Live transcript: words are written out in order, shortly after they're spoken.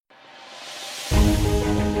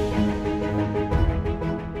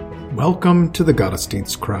Welcome to the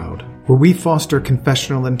Gottesdienst crowd, where we foster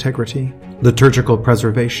confessional integrity, liturgical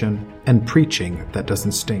preservation, and preaching that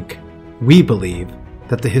doesn't stink. We believe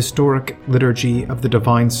that the historic liturgy of the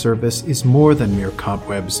divine service is more than mere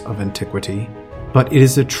cobwebs of antiquity, but it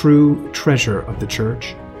is a true treasure of the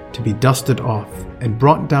Church, to be dusted off and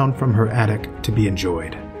brought down from her attic to be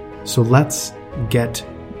enjoyed. So let's get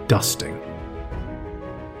dusting.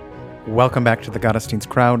 Welcome back to the Gottesdienst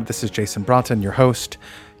crowd. This is Jason Broughton, your host.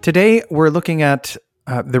 Today we're looking at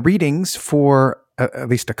the readings for, at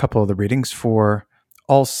least a couple of the readings for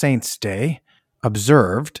All Saints' Day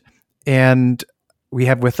observed. And we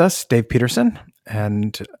have with us Dave Peterson,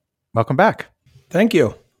 and welcome back. Thank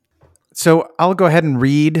you. So I'll go ahead and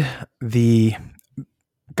read the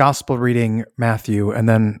Gospel reading, Matthew, and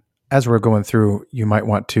then as we're going through, you might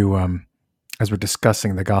want to, as we're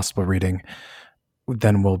discussing the Gospel reading,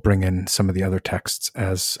 then we'll bring in some of the other texts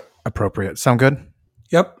as appropriate. Sound good?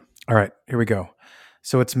 Yep. All right, here we go.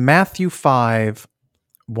 So it's Matthew 5,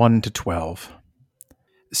 1-12.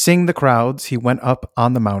 Seeing the crowds, he went up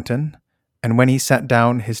on the mountain, and when he sat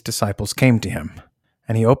down, his disciples came to him.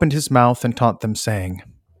 And he opened his mouth and taught them, saying,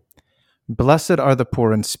 Blessed are the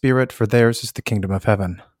poor in spirit, for theirs is the kingdom of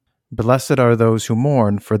heaven. Blessed are those who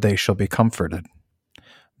mourn, for they shall be comforted.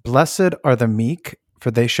 Blessed are the meek,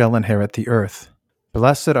 for they shall inherit the earth.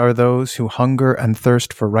 Blessed are those who hunger and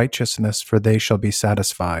thirst for righteousness, for they shall be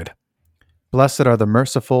satisfied. Blessed are the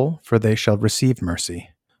merciful, for they shall receive mercy.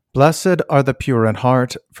 Blessed are the pure in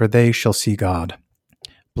heart, for they shall see God.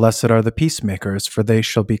 Blessed are the peacemakers, for they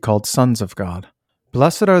shall be called sons of God.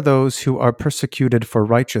 Blessed are those who are persecuted for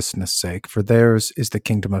righteousness' sake, for theirs is the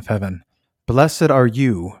kingdom of heaven. Blessed are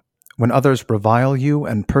you, when others revile you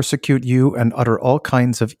and persecute you and utter all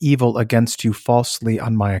kinds of evil against you falsely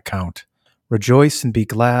on my account. Rejoice and be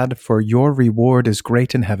glad, for your reward is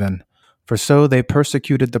great in heaven, for so they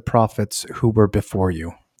persecuted the prophets who were before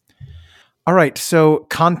you. All right, so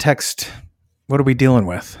context, what are we dealing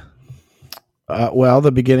with? Well,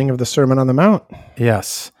 the beginning of the Sermon on the Mount.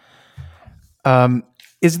 Yes.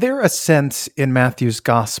 Is there a sense in Matthew's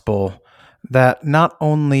gospel that not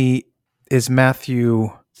only is Matthew,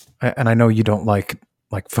 and I know you don't like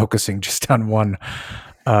focusing just on one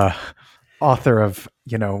author of,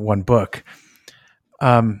 one book,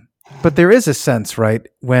 but there is a sense, right,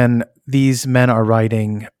 when these men are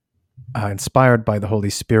writing inspired by the Holy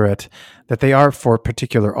Spirit, that they are for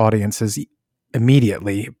particular audiences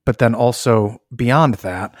immediately, but then also beyond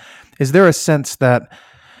that. Is there a sense that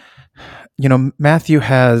Matthew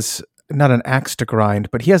has not an axe to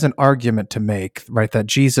grind, but he has an argument to make, right? That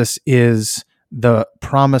Jesus is the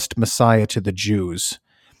promised Messiah to the Jews.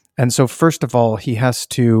 And so first of all, he has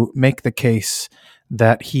to make the case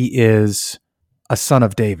that he is a son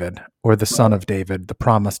of David, or the son of David, the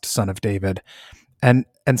promised son of David. And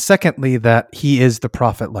secondly, that he is the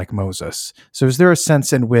prophet like Moses. So is there a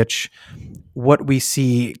sense in which what we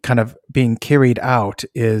see kind of being carried out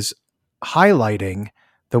is highlighting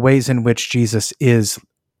the ways in which Jesus is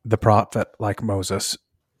the prophet like Moses?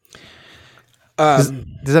 Does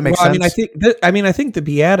that make sense? I think the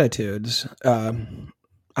Beatitudes.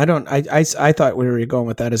 I thought where we were going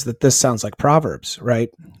with that is that this sounds like Proverbs, right?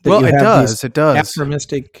 Well, it does.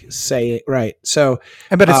 Aphoristic say, right? So,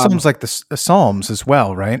 but it sounds like the Psalms as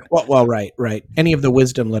well, right? Well, right. Any of the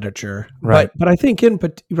wisdom literature, right? But I think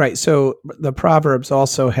right. So the Proverbs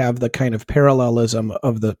also have the kind of parallelism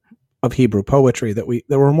of Hebrew poetry that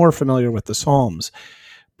we're more familiar with the Psalms,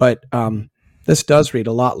 but this does read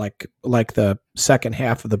a lot like the second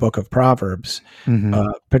half of the book of Proverbs,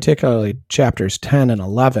 particularly chapters 10 and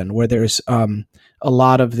 11, where there's a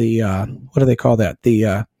lot of the what do they call that?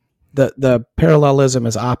 The parallelism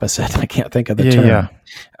is opposite. I can't think of the term. Yeah,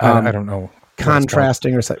 I don't know.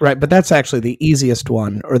 Contrasting or something, right? But that's actually the easiest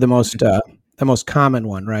one, or the most common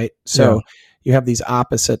one, right? So. Yeah. You have these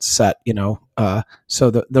opposites set,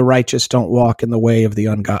 so the righteous don't walk in the way of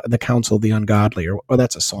the counsel of the ungodly, or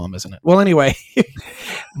that's a psalm, isn't it? Well, anyway,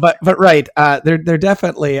 but right, they're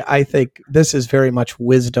definitely. I think this is very much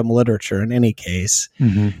wisdom literature in any case,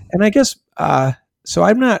 and I guess so.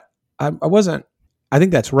 I wasn't. I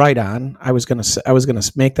think that's right on. I was going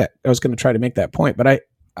to make that. I was going to try to make that point, but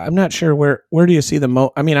I'm not sure where do you see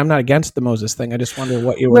I'm not against the Moses thing. I just wonder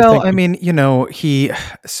what you were thinking. Well, I mean,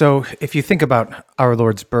 so if you think about our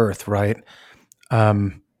Lord's birth, right,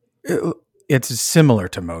 it's similar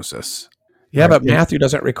to Moses. Yeah, right? But Matthew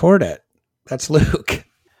doesn't record it. That's Luke.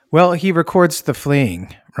 Well, he records the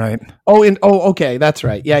fleeing, right? Okay, that's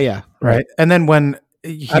right. Yeah. Right. And then when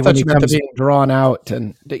I thought you meant the being drawn out,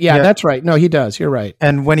 and yeah, that's right. No, he does. You're right.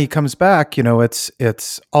 And when he comes back,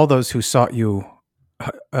 it's all those who sought you.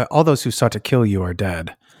 All those who sought to kill you are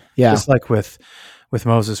dead. Yeah. Just like with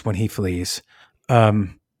Moses when he flees.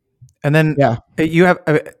 And then Yeah. you have,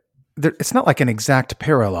 it's not like an exact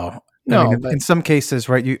parallel. No, I mean, but in some cases,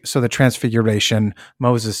 right? So the transfiguration,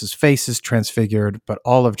 Moses' face is transfigured, but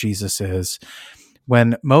all of Jesus is.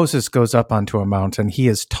 When Moses goes up onto a mountain, he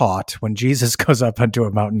is taught. When Jesus goes up onto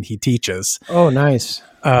a mountain, he teaches. oh, nice.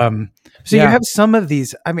 So you have some of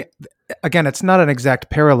these. I mean, again, it's not an exact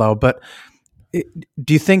parallel, but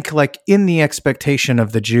do you think, like, in the expectation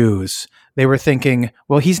of the Jews, they were thinking,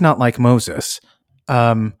 well, he's not like Moses,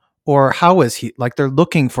 or how is he? Like, they're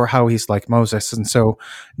looking for how he's like Moses, and so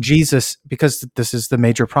Jesus, because this is the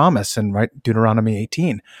major promise in Deuteronomy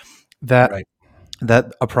 18, that Right.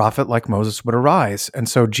 that a prophet like Moses would arise, and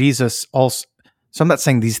so Jesus also. So I'm not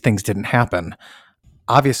saying these things didn't happen.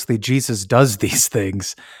 Obviously, Jesus does these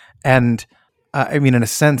things, and I mean, in a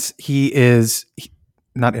sense, he is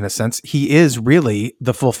really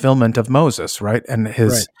the fulfillment of Moses, right? And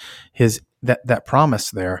his that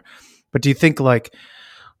promise there. But do you think, like,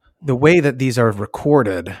 the way that these are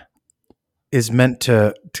recorded is meant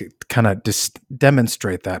to kind of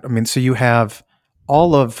demonstrate that? I mean, so you have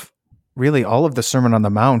all of the Sermon on the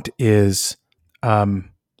Mount is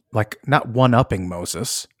like not one-upping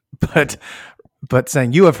Moses, but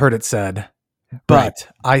saying, you have heard it said, but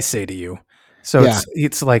I say to you. So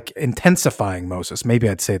it's like intensifying Moses. Maybe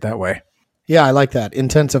I'd say it that way. Yeah, I like that.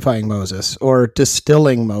 Intensifying Moses or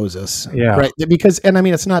distilling Moses. Yeah. Right. Because, and I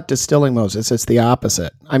mean, it's not distilling Moses, it's the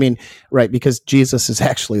opposite. I mean, right. Because Jesus is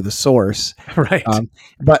actually the source. Right.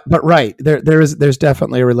 But right. There's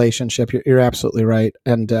definitely a relationship. You're absolutely right.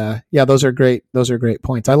 And, those are great. Those are great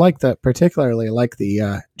points. I like that, particularly like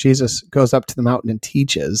the, Jesus goes up to the mountain and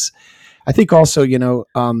teaches. I think also,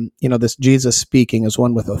 this Jesus speaking as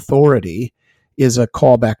one with authority is a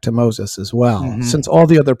callback to Moses as well, since all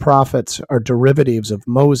the other prophets are derivatives of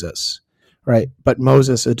Moses, right? But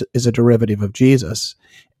Moses is a derivative of Jesus.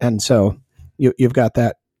 And so you've got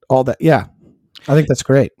all that. Yeah, I think that's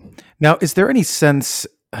great. Now, is there any sense,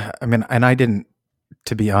 I mean, and I didn't,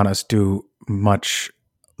 to be honest, do much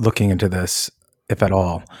looking into this, if at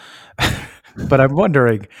all, but I'm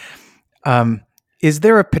wondering, is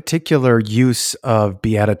there a particular use of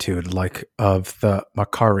beatitude, like of the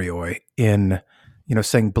Makarioi, in,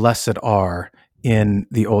 saying blessed are in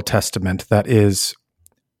the Old Testament, that is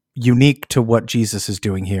unique to what Jesus is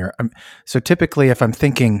doing here? So typically, if I'm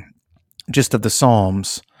thinking just of the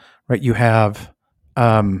Psalms, right, you have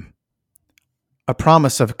a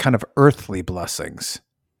promise of kind of earthly blessings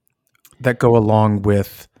that go along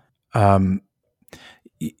with,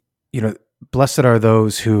 blessed are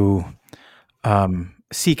those who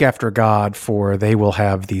seek after God, for they will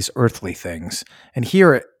have these earthly things. And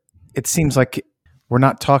here it seems like we're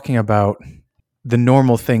not talking about the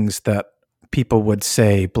normal things that people would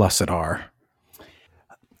say blessed are.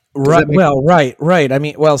 Right. Well, right. I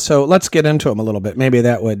mean, so let's get into them a little bit. Maybe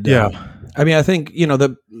that would. I mean, I think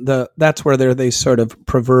that's where they're these sort of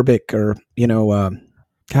proverbic or they're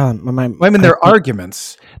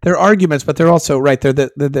arguments. They're arguments, but they're also right. They're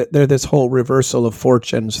this whole reversal of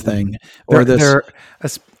fortunes thing, or they're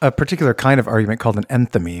a particular kind of argument called an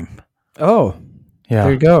enthymeme. Oh, yeah.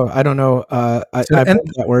 There you go. I don't know. I've heard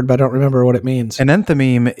that word, but I don't remember what it means. An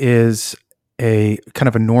enthymeme is a kind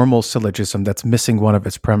of a normal syllogism that's missing one of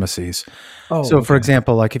its premises. Oh, so, for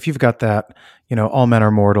example, like if you've got that, all men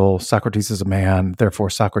are mortal, Socrates is a man, therefore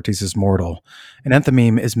Socrates is mortal. An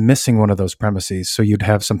enthymeme is missing one of those premises. So you'd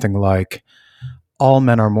have something like, all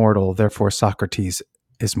men are mortal, therefore Socrates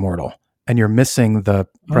is mortal. And you're missing the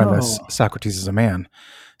premise, Socrates is a man.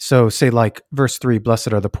 So say like verse 3,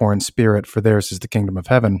 blessed are the poor in spirit, for theirs is the kingdom of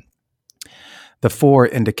heaven. The 4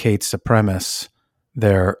 indicates a premise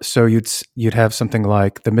there. So you'd have something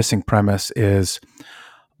like, the missing premise is,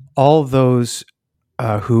 all those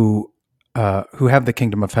who have the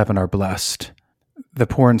kingdom of heaven are blessed. The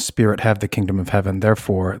poor in spirit have the kingdom of heaven.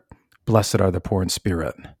 Therefore, blessed are the poor in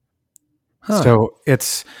spirit. Huh. So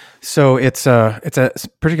it's a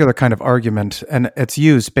particular kind of argument, and it's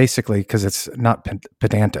used basically because it's not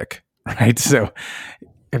pedantic, right? So,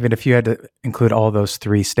 I mean, if you had to include all those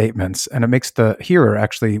 3 statements, and it makes the hearer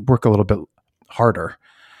actually work a little bit harder,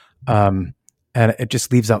 and it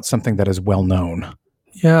just leaves out something that is well known.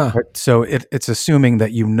 Yeah. Right? So it's assuming that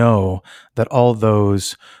that all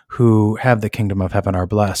those who have the kingdom of heaven are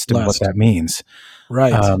blessed. And what that means,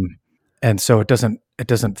 right? And so it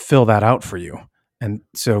doesn't fill that out for you, and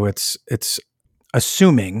so it's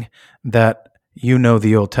assuming that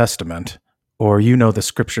the Old Testament, or the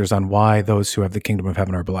scriptures on why those who have the kingdom of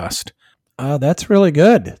heaven are blessed. That's really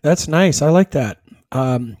good. That's nice. I like that.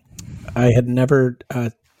 I had never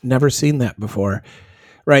seen that before.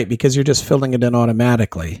 right, because you're just filling it in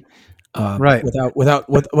automatically, Right.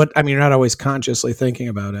 You're not always consciously thinking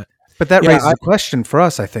about it. But that raises a question for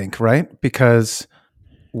us, I think, right? Because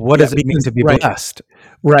what does it mean to be blessed?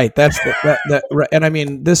 Right. That's right. And I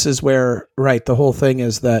mean, this is where, right, the whole thing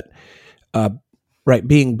is that, right,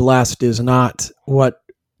 being blessed is not what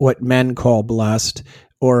men call blessed,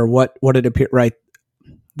 or what it appears, right?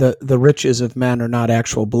 The riches of men are not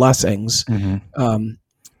actual blessings,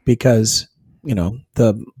 because,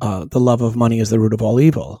 the love of money is the root of all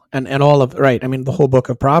evil, and all of, right. I mean, the whole book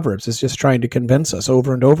of Proverbs is just trying to convince us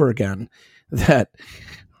over and over again that,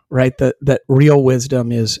 right, that real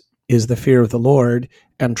wisdom is the fear of the Lord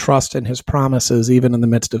and trust in His promises, even in the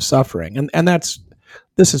midst of suffering, and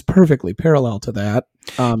this is perfectly parallel to that.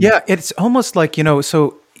 It's almost like,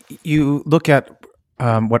 so you look at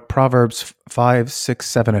what Proverbs 5, 6,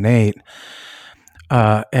 7, and 8,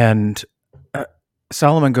 and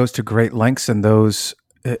Solomon goes to great lengths in those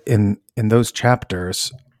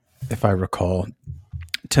chapters, if I recall,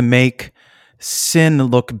 to make sin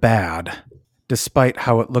look bad, despite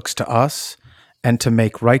how it looks to us, and to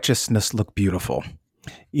make righteousness look beautiful.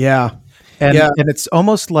 Yeah. And it's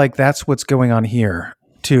almost like that's what's going on here,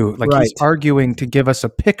 too. Like, he's arguing to give us a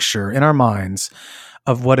picture in our minds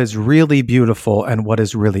of what is really beautiful and what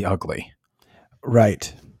is really ugly.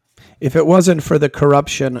 Right. If it wasn't for the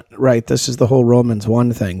corruption, right, this is the whole Romans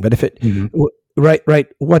 1 thing. But if it, right,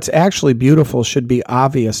 what's actually beautiful should be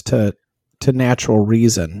obvious to natural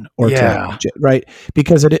reason, or to, right,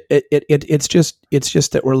 because it's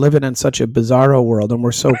just that we're living in such a bizarro world, and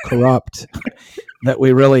we're so corrupt that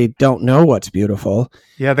we really don't know what's beautiful.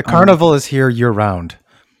 Yeah, the carnival is here year round.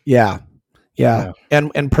 Yeah.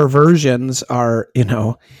 And perversions are,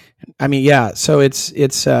 I mean, yeah. So it's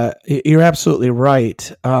you're absolutely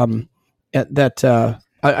right. I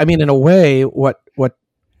mean, in a way, what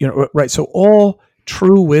right. So all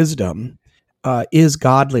true wisdom is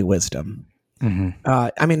godly wisdom.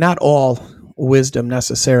 I mean, not all wisdom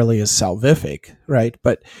necessarily is salvific, right?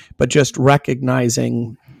 But just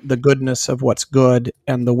recognizing the goodness of what's good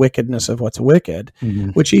and the wickedness of what's wicked,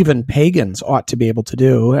 which even pagans ought to be able to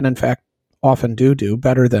do, and in fact often do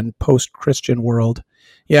better than post-Christian world.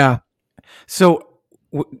 Yeah. So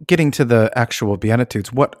getting to the actual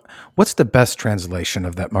Beatitudes, what's the best translation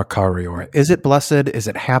of that Makarior? Is it blessed? Is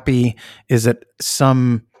it happy? Is it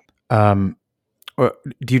some, or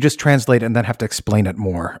do you just translate and then have to explain it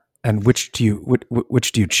more? And which do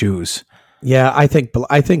you choose? Yeah, I think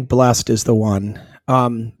blessed is the one,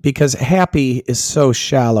 because happy is so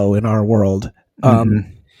shallow in our world.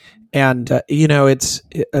 And it's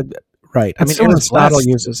right. I mean, so Aristotle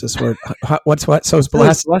uses this word. What? So is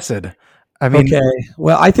blessed. Blessed. I mean, okay.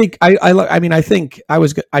 Well, I think I think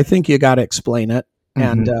you got to explain it,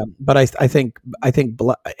 and but I think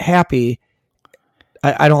happy.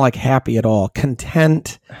 I don't like happy at all.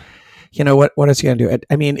 Content. What is he going to do?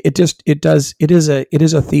 I mean, it is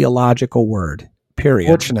a theological word. Period.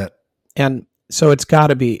 Fortunate. And so it's got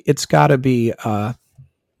to be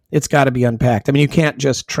unpacked. I mean, you can't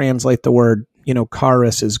just translate the word,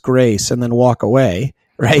 charis is grace, and then walk away,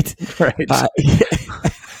 right? Right.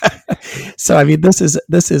 So I mean, this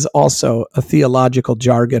is also a theological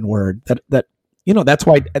jargon word that that's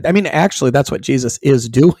why, I mean, actually that's what Jesus is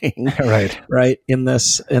doing, right in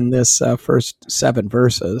this first 7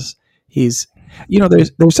 verses. He's,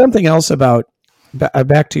 there's something else about,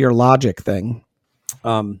 back to your logic thing,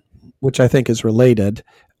 which I think is related,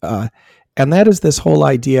 and that is this whole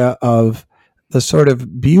idea of the sort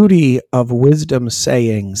of beauty of wisdom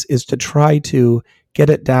sayings is to try to get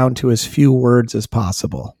it down to as few words as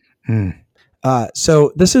possible.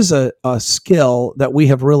 So this is a skill that we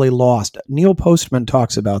have really lost. Neil Postman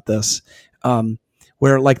talks about this,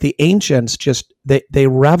 where like the ancients just, they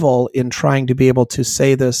revel in trying to be able to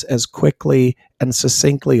say this as quickly and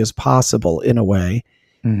succinctly as possible in a way.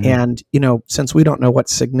 And, since we don't know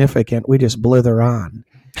what's significant, we just blither on.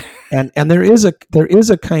 And there is a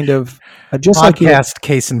kind of just podcast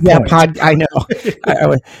case in point. I know.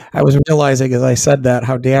 I was realizing as I said that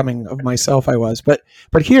how damning of myself I was. But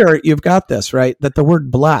here you've got this, right? That the word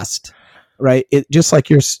blessed, right? It just like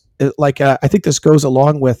I think this goes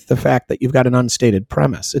along with the fact that you've got an unstated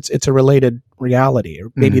premise. It's a related reality,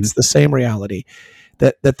 or maybe it's the same reality.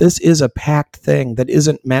 That this is a packed thing that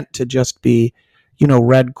isn't meant to just be,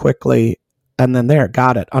 read quickly and then there,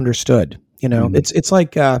 got it, understood. It's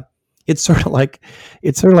like it's sort of like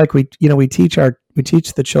we teach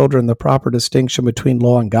the children the proper distinction between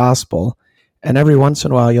law and gospel, and every once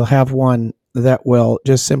in a while you'll have one that will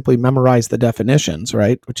just simply memorize the definitions,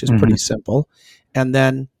 right, which is pretty simple, and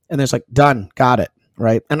there's like done, got it,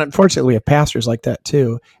 right? And unfortunately, we have pastors like that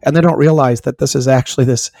too, and they don't realize that this is actually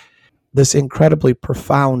this incredibly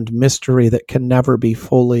profound mystery that can never be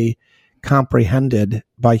fully comprehended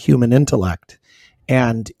by human intellect,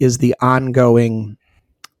 and is the ongoing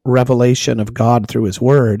revelation of God through his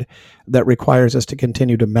word that requires us to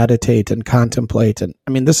continue to meditate and contemplate. And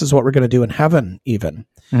I mean, this is what we're going to do in heaven even.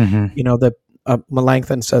 You know,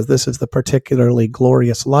 Melanchthon says this is the particularly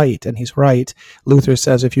glorious light, and he's right. Luther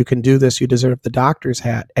says if you can do this, you deserve the doctor's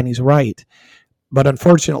hat, and he's right. But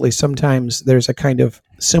unfortunately, sometimes there's a kind of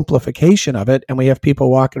simplification of it, and we have people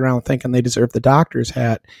walking around thinking they deserve the doctor's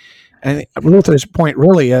hat. And Luther's point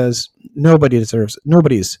really is nobody's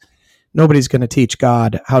going to teach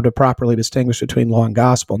God how to properly distinguish between law and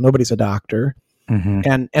gospel. Nobody's a doctor.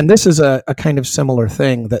 And this is a kind of similar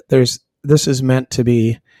thing, that this is meant to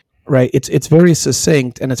be, right? It's very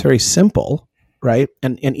succinct and it's very simple, right?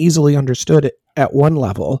 And easily understood at one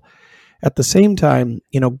level. At the same time,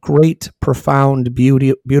 you know, great, profound,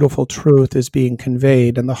 beautiful truth is being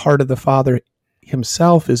conveyed, and the heart of the Father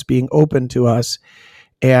himself is being opened to us.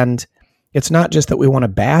 And it's not just that we want to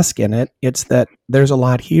bask in it, it's that there's a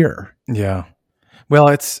lot here. Yeah. Well,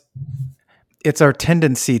 it's our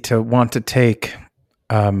tendency to want to take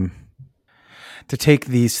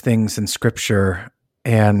these things in Scripture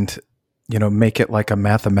and, you know, make it like a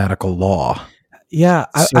mathematical law. Yeah,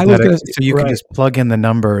 So you can just plug in the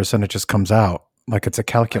numbers and it just comes out like it's a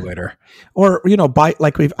calculator. Or, you know,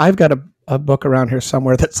 I've got a book around here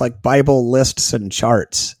somewhere that's like Bible lists and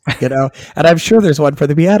charts, you know, and I'm sure there's one for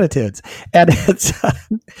the Beatitudes. And it's,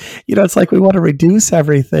 you know, it's like we want to reduce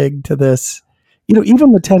everything to this, you know,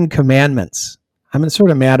 even the 10 Commandments. I've been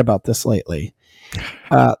sort of mad about this lately.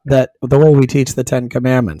 That the way we teach the 10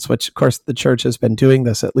 Commandments, which of course the church has been doing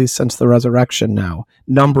this at least since the resurrection now,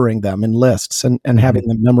 numbering them in lists and having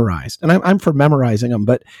them memorized. And I'm for memorizing them,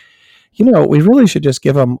 but you know, we really should just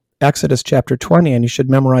give them Exodus chapter 20 and you should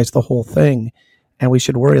memorize the whole thing, and we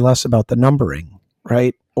should worry less about the numbering,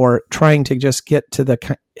 right? Or trying to just get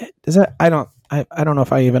to I don't know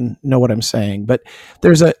if I even know what I'm saying, but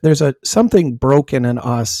there's a something broken in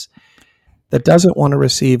us that doesn't want to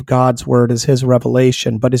receive God's word as his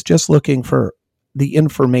revelation, but is just looking for the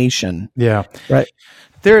information. Yeah. Right.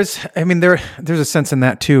 There's a sense in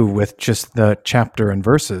that too, with just the chapter and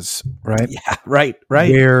verses, right? Yeah. Right.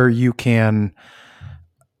 Where you can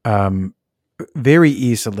very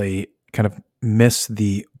easily kind of miss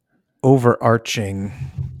the overarching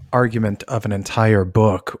argument of an entire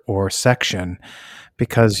book or section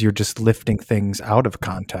because you're just lifting things out of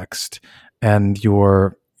context, and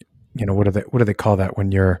you're, you know, what do they call that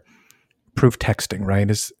when you're proof texting, right?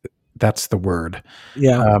 That's the word.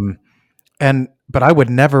 Yeah. But I would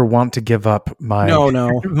never want to give up my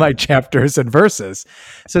my chapters and verses.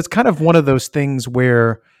 So it's kind of one of those things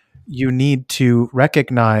where you need to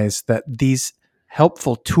recognize that these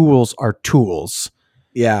helpful tools are tools.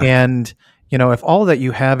 Yeah. And, you know, if all that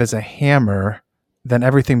you have is a hammer, then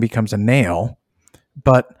everything becomes a nail.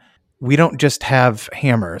 But we don't just have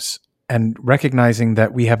hammers. And recognizing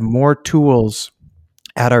that we have more tools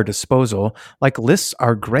at our disposal, like lists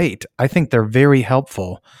are great. I think they're very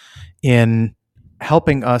helpful in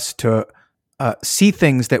helping us to see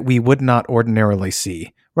things that we would not ordinarily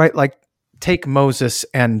see, right? Like take Moses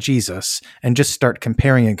and Jesus and just start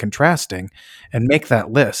comparing and contrasting and make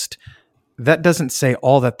that list. That doesn't say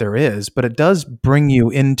all that there is, but it does bring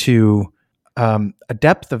you into a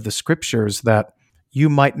depth of the Scriptures that you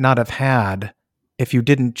might not have had if you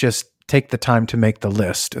didn't just take the time to make the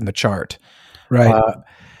list and the chart. Right.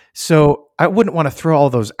 So I wouldn't want to throw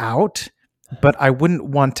all those out, but I wouldn't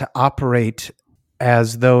want to operate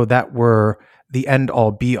as though that were the end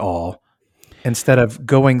all be all, instead of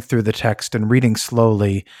going through the text and reading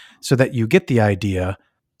slowly so that you get the idea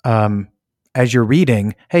as you're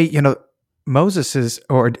reading, hey, you know,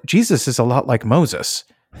 Jesus is a lot like Moses,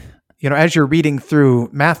 you know, as you're reading through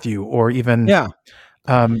Matthew or even,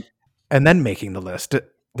 and then making the list.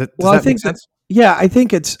 Does that make sense? I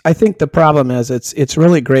think the problem is it's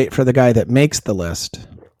really great for the guy that makes the list.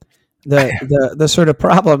 The sort of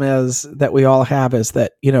problem is that we all have is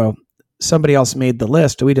that, you know, somebody else made the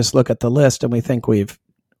list. We just look at the list and we think we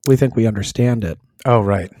understand it. Oh,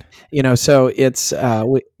 right. You know, so it's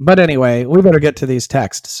but anyway, we better get to these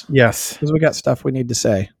texts. Yes, because we got stuff we need to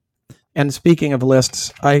say. And speaking of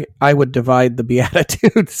lists, I would divide the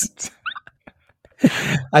Beatitudes.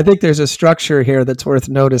 I think there's a structure here that's worth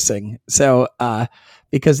noticing. So,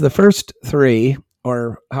 because the first three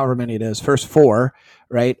or however many it is, first four,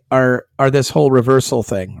 right, are this whole reversal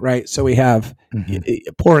thing, right? So we have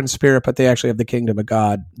poor in spirit, but they actually have the kingdom of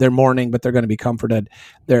God. They're mourning, but they're going to be comforted.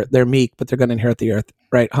 They're meek, but they're going to inherit the earth,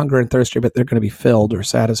 right? Hunger and thirsty, but they're going to be filled or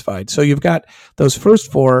satisfied. So you've got those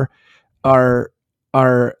first four are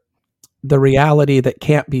the reality that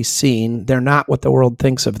can't be seen. They're not what the world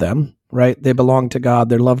thinks of them, right? They belong to God.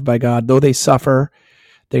 They're loved by God. Though they suffer,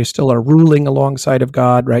 they still are ruling alongside of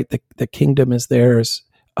God, right? The kingdom is theirs,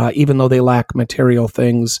 even though they lack material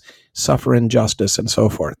things, suffer injustice, and so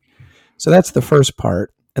forth. So that's the first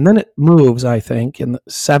part. And then it moves, I think, in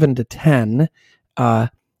 7 to 10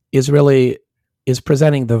 is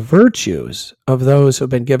presenting the virtues of those who have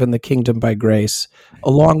been given the kingdom by grace,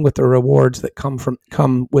 along with the rewards that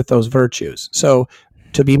come with those virtues. So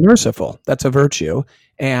to be merciful, that's a virtue,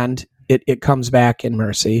 and it comes back in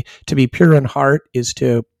mercy. To be pure in heart is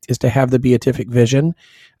to have the beatific vision.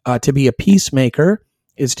 To be a peacemaker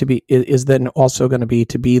is then also going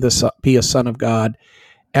to be a son of God.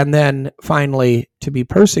 And then finally, to be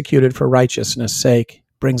persecuted for righteousness' sake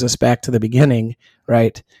brings us back to the beginning,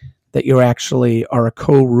 right? That you actually are a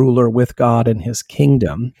co-ruler with God in his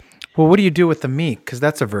kingdom. Well, what do you do with the meek? Because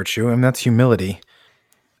that's a virtue, and that's humility.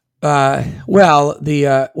 Well,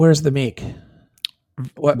 where's the meek?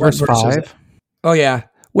 Verse 5. Oh yeah.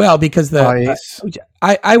 Well, because I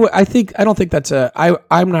don't think that's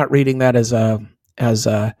I'm not reading that as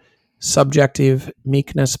a subjective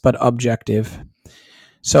meekness, but objective.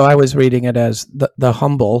 So I was reading it as the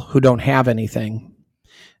humble who don't have anything,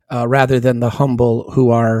 rather than the humble who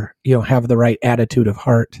are, have the right attitude of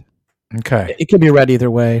heart. Okay. It can be read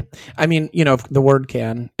either way. I mean, the word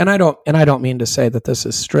can, and I don't mean to say that this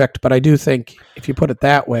is strict, but I do think if you put it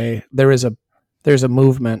that way, there's a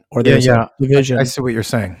movement, or there's a division. I see what you're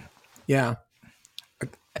saying. Yeah.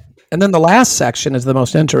 And then the last section is the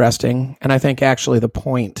most interesting, and I think actually the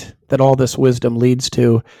point that all this wisdom leads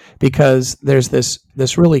to, because there's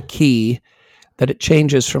this really key that it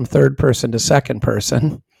changes from third person to second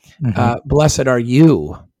person. Blessed are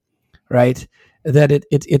you, right? That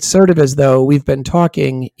it's sort of as though we've been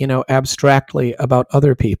talking, abstractly about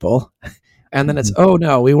other people, and then it's, oh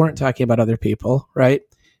no, we weren't talking about other people, right?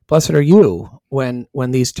 Blessed are you when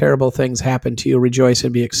these terrible things happen to you. Rejoice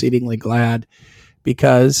and be exceedingly glad,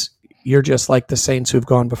 because you're just like the saints who've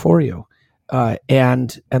gone before you,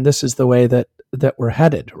 and this is the way that we're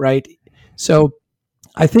headed, right? So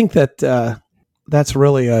I think that that's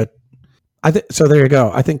really so there you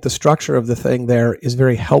go. I think the structure of the thing there is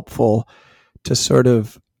very helpful to sort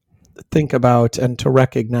of think about and to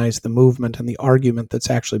recognize the movement and the argument that's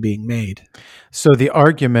actually being made. So the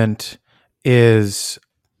argument is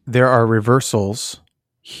there are reversals.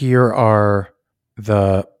 Here are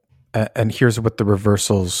and here's what the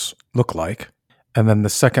reversals look like. And then the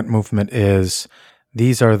second movement is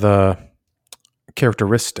these are the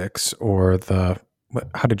characteristics, or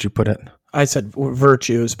how did you put it? I said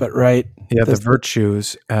virtues, but right. Yeah, the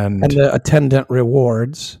virtues and the attendant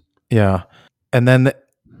rewards. Yeah. And then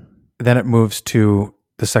it moves to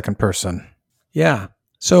the second person. Yeah.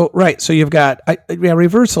 So, right. So you've got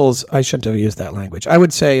reversals. I shouldn't have used that language. I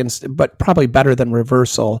would say, but probably better than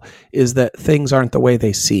reversal is that things aren't the way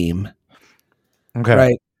they seem. Okay.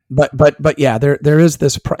 Right. But yeah, there is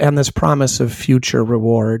this this promise of future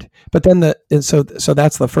reward. But then so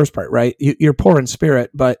that's the first part, right? You're poor in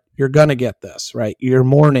spirit, but you're gonna get this, right? You're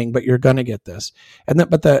mourning, but you're gonna get this. And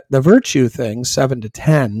but the virtue thing, 7 to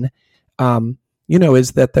 10,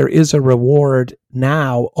 is that there is a reward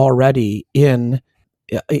now already in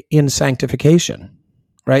sanctification,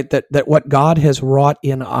 right? That what God has wrought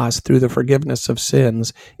in us through the forgiveness of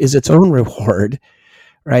sins is its own reward,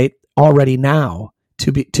 right? Already now.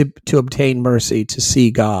 To obtain mercy, to see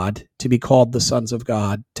God, to be called the sons of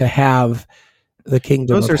God, to have the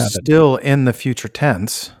kingdom of heaven. Those are still in the future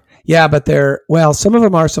tense. Yeah, but some of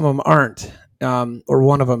them are, some of them aren't, or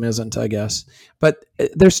one of them isn't, I guess. But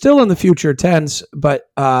they're still in the future tense, but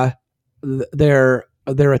they're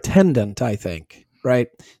attendant, I think, right?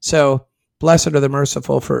 So, blessed are the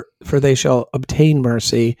merciful, for they shall obtain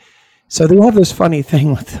mercy. So they have this funny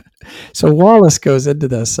thing so Wallace goes into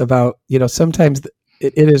this about, sometimes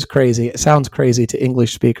it is crazy. It sounds crazy to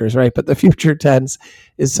English speakers, right? But the future tense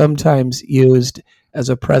is sometimes used as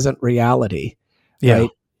a present reality, right?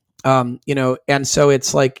 And so it's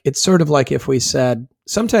sort of like if we said,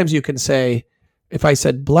 sometimes you can say, if I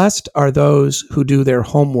said, blessed are those who do their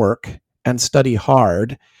homework and study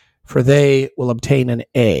hard, for they will obtain an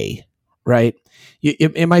A, right?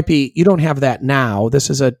 It might be, you don't have that now. This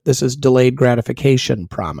is delayed gratification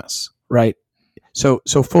promise, right? So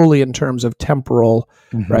fully in terms of temporal,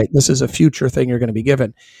 right? This is a future thing you're going to be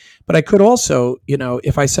given. But I could also,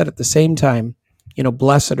 if I said at the same time,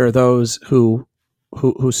 blessed are those who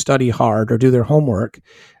study hard or do their homework,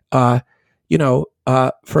 for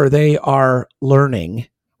they are learning,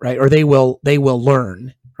 right? Or they will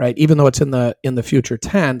learn, right? Even though it's in the future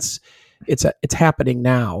tense, it's happening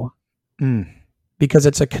now because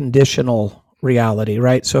it's a conditional reality,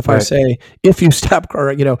 right? So if I say, if you stop,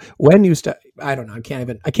 or when you stop, I don't know, I can't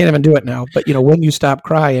even do it now. But when you stop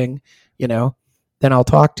crying, then I'll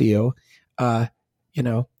talk to you.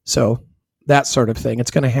 So that sort of thing.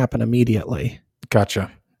 It's going to happen immediately.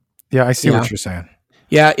 Gotcha. Yeah, I see what you're saying.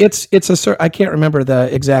 Yeah, it's I can't remember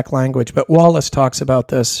the exact language, but Wallace talks about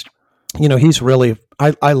this. He's really,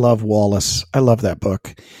 I love Wallace. I love that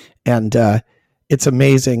book. And it's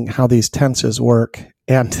amazing how these tenses work.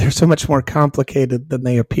 And they're so much more complicated than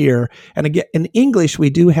they appear. And again, in English, we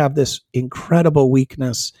do have this incredible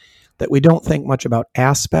weakness that we don't think much about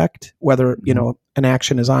aspect, whether, an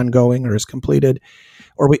action is ongoing or is completed,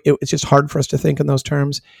 or it's just hard for us to think in those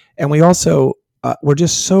terms. And we also, we're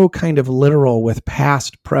just so kind of literal with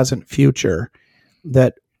past, present, future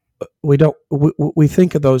that we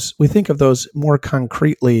think of those more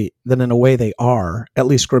concretely than in a way they are, at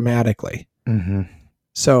least grammatically. Mm-hmm.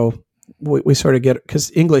 So we sort of get,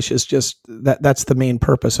 because English is just that's the main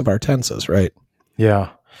purpose of our tenses, right? Yeah.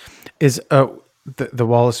 Is the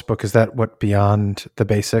Wallace book, is that what Beyond the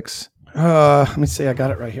Basics? Let me see. I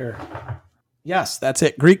got it right here. Yes, that's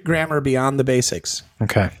it. Greek Grammar Beyond the Basics.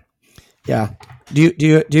 Okay. Yeah.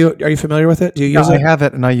 Are you familiar with it? Do you use it? I have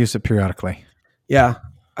it and I use it periodically. Yeah.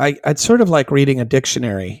 I'd sort of like reading a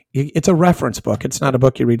dictionary. It's a reference book. It's not a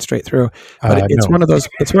book you read straight through, but it's one of those.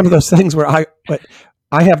 It's one of those things where I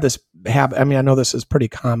have this habit. I mean, I know this is pretty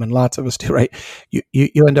common. Lots of us do, right?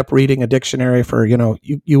 You end up reading a dictionary for,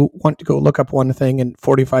 you want to go look up one thing, and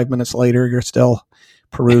 45 minutes later, you're still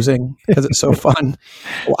perusing because it's so fun.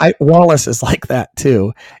 Well, Wallace is like that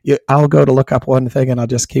too. I'll go to look up one thing and I'll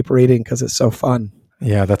just keep reading because it's so fun.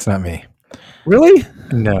 Yeah, that's not me. Really?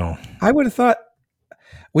 No. I would have thought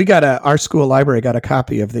our school library got a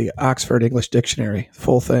copy of the Oxford English Dictionary,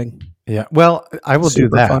 full thing. Yeah. Well, I will do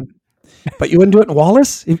that. Fun. But you wouldn't do it in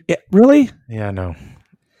Wallace? Really? Yeah, no.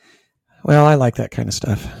 Well, I like that kind of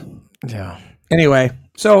stuff. Yeah. Anyway,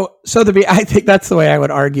 so I think that's the way I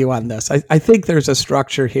would argue on this. I think there's a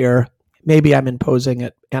structure here. Maybe I'm imposing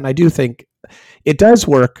it, and I do think it does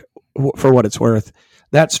work for what it's worth.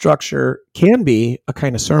 That structure can be a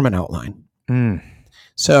kind of sermon outline. Mm.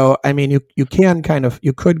 So, I mean, you could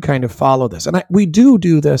kind of follow this, and we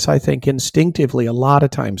do this, I think, instinctively a lot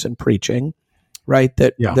of times in preaching. Right,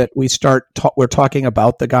 that we start. We're talking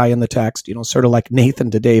about the guy in the text, sort of like Nathan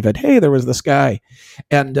to David. Hey, there was this guy,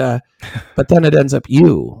 and but then it ends up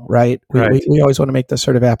you, right? We always want to make this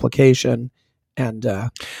sort of application, and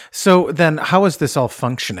so then, how is this all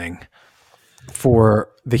functioning for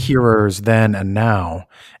the hearers then and now,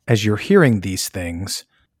 as you're hearing these things,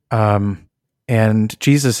 and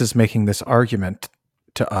Jesus is making this argument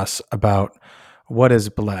to us about what is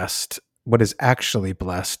blessed. What is actually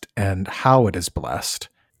blessed and how it is blessed.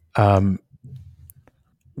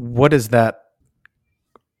 What is that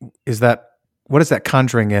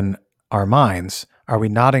conjuring in our minds? Are we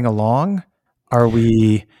nodding along? Are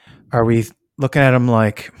we looking at him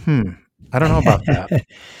like, I don't know about that.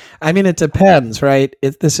 I mean, it depends, right?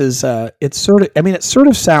 It sort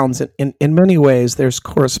of sounds in many ways there's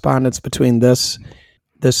correspondence between this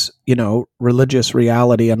religious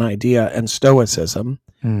reality and idea and Stoicism.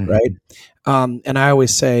 Mm-hmm. Right. And I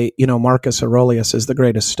always say, Marcus Aurelius is the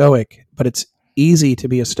greatest Stoic, but it's easy to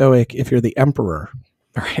be a Stoic if you're the emperor.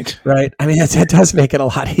 Right. Right. I mean, it does make it a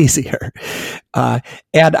lot easier.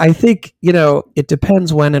 And I think, it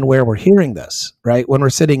depends when and where we're hearing this, right? When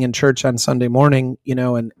we're sitting in church on Sunday morning,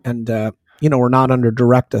 and we're not under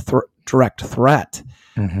direct threat.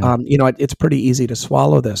 Mm-hmm. It's pretty easy to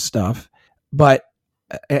swallow this stuff, but,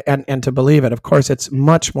 and to believe it. Of course, it's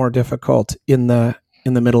much more difficult in the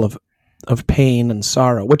middle of pain and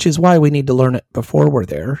sorrow, which is why we need to learn it before we're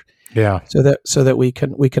there. Yeah. So that we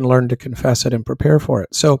can learn to confess it and prepare for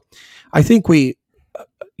it. So I think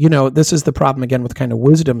this is the problem again with kind of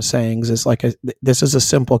wisdom sayings is like this is a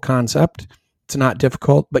simple concept. It's not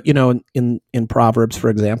difficult, but in Proverbs, for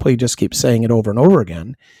example, you just keep saying it over and over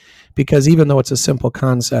again because even though it's a simple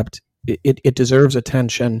concept, it deserves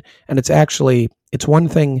attention. And it's one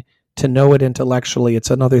thing to know it intellectually. It's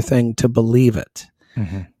another thing to believe it.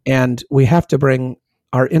 Mm-hmm. And we have to bring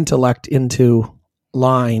our intellect into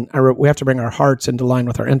line, or we have to bring our hearts into line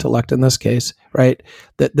with our intellect in this case, right?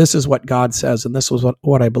 That this is what God says, and this is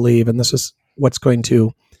what I believe, and this is what's going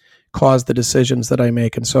to cause the decisions that I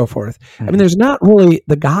make and so forth. Mm-hmm. I mean, there's not really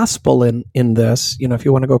the gospel in this, if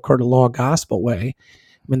you want to go according to law gospel way.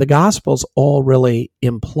 I mean, the gospel's all really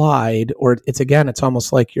implied, or it's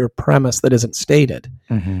almost like your premise that isn't stated.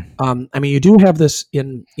 Mm-hmm. I mean, you do have this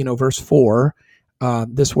in, verse 4,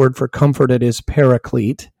 this word for comforted is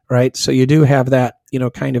paraclete, right? So you do have that,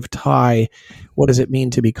 kind of tie. What does it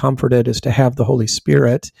mean to be comforted is to have the Holy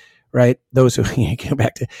Spirit, right? Those who get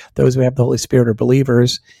back to those who have the Holy Spirit are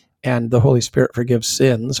believers, and the Holy Spirit forgives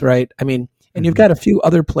sins, right? I mean, and you've got a few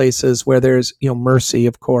other places where there's, mercy,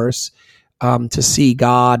 of course. To see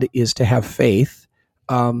God is to have faith,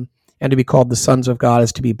 and to be called the sons of God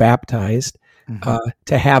is to be baptized.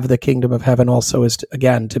 To have the kingdom of heaven also is,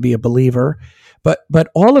 to be a believer. But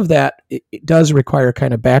all of that, it does require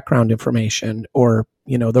kind of background information, or,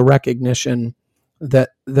 the recognition that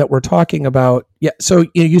we're talking about. Yeah. So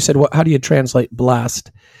you said, well, how do you translate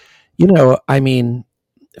blessed? I mean,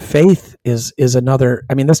 faith is another.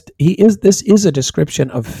 I mean, this is a description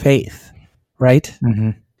of faith, right?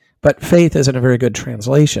 Mm-hmm. But faith isn't a very good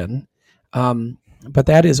translation. But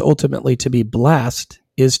that is ultimately to be blessed,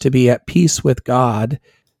 is to be at peace with God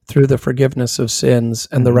through the forgiveness of sins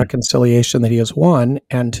and the reconciliation that he has won,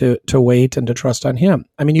 and to wait and to trust on him.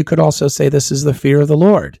 I mean, you could also say this is the fear of the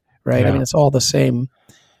Lord, right? Yeah. I mean, it's all the same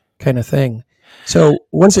kind of thing. So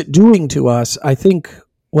what's it doing to us? I think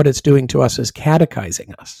what it's doing to us is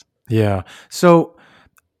catechizing us. Yeah. So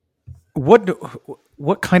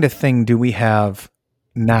what kind of thing do we have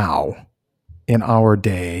now in our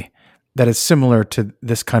day that is similar to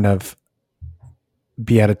this kind of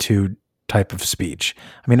beatitude type of speech?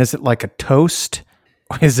 I mean, is it like a toast?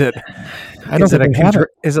 Is it? I don't think we have it.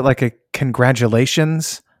 Is it like a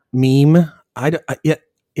congratulations meme? I don't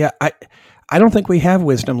think we have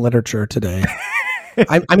wisdom literature today.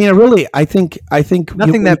 I think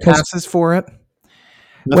nothing that passes for it.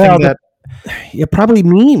 Probably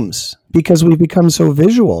memes, because we've become so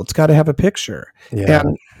visual. It's got to have a picture. Yeah.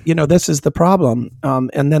 And this is the problem.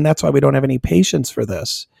 And then that's why we don't have any patience for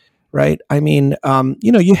this, right? I mean,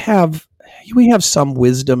 we have some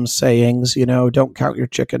wisdom sayings, don't count your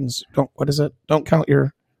chickens. Don't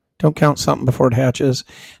count something before it hatches.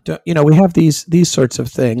 We have these sorts of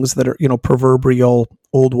things that are, proverbial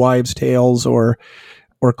old wives' tales or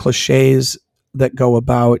cliches that go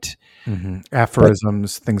about.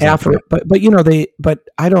 Aphorisms, things like that. But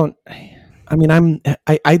I don't. I mean,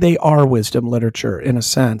 they are wisdom literature in a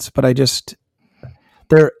sense, but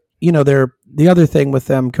they're the other thing with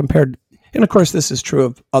them compared. And of course, this is true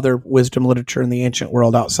of other wisdom literature in the ancient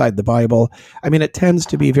world outside the Bible. I mean, it tends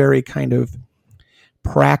to be very kind of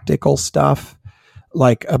practical stuff,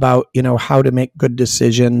 like about, how to make good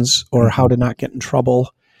decisions or how to not get in trouble.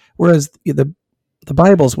 Whereas the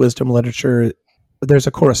Bible's wisdom literature, there's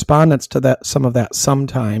a correspondence to that, some of that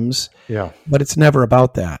sometimes, but it's never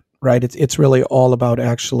about that, right? It's really all about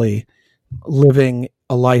actually living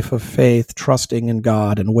a life of faith, trusting in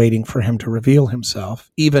God and waiting for him to reveal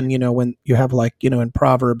himself. Even, when you have in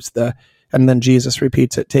Proverbs, and then Jesus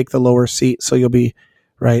repeats it, take the lower seat so you'll be,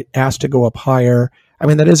 right, asked to go up higher. I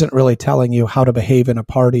mean, that isn't really telling you how to behave in a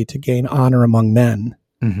party to gain honor among men.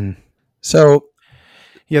 Mm-hmm. So,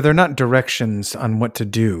 yeah, they're not directions on what to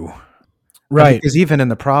do. Right. Because even in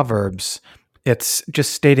the Proverbs, it's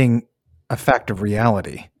just stating a fact of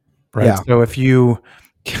reality, right? Yeah. So if you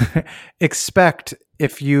expect,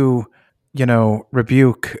 if you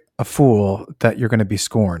rebuke a fool, that you're going to be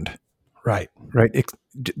scorned. Right. Right.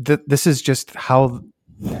 This is just how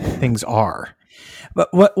things are.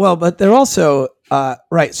 But they're also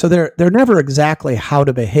right. So they're never exactly how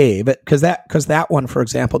to behave, because that one, for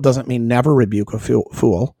example, doesn't mean never rebuke a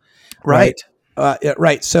fool, right?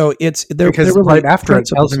 Right. So they're really right after it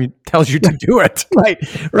tells you to do it.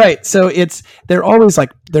 Right. So they're always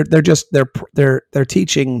like they're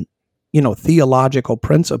teaching, theological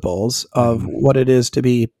principles of what it is to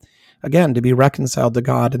be reconciled to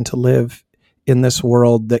God and to live in this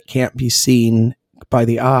world that can't be seen by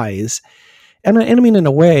the eyes. And I mean, in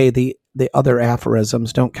a way, the other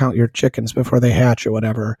aphorisms, don't count your chickens before they hatch or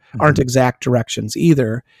whatever, aren't exact directions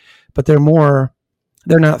either, but they're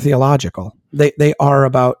not theological. They are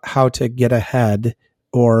about how to get ahead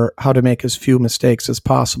or how to make as few mistakes as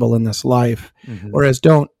possible in this life. Mm-hmm. Whereas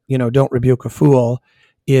don't rebuke a fool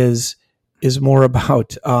is more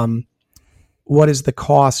about what is the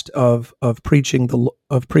cost of preaching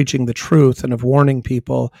the truth and of warning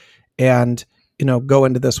people, and go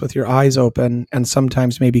into this with your eyes open and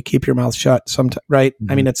sometimes maybe keep your mouth shut. Right?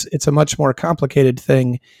 Mm-hmm. I mean, it's a much more complicated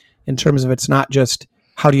thing in terms of it's not just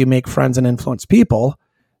how do you make friends and influence people,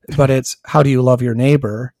 but it's how do you love your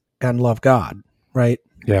neighbor and love God, right?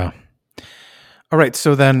 Yeah. All right.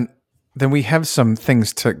 So then then we have some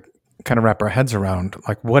things to kind of wrap our heads around.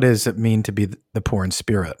 Like, what does it mean to be the poor in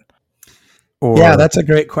spirit? Or, yeah, that's a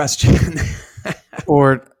great question.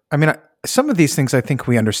 or, I mean, some of these things I think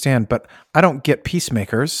we understand, but I don't get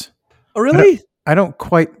peacemakers. Oh, really? I don't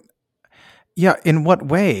quite. Yeah, in what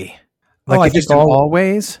way? Like, I just think in all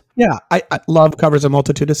ways? Yeah, I love covers a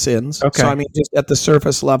multitude of sins. Okay. So I mean, just at the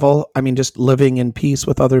surface level, I mean, just living in peace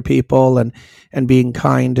with other people and being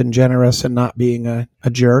kind and generous and not being a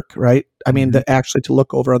jerk, right? I mean, actually to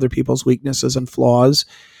look over other people's weaknesses and flaws,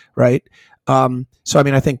 right? So I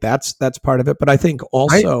mean, I think that's part of it. But I think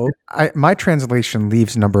also, my translation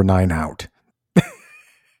leaves number 9 out.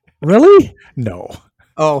 Really? No.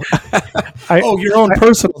 Oh, your own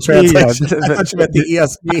personal translation. Yeah, I thought you meant the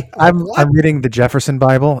ESV. I'm reading the Jefferson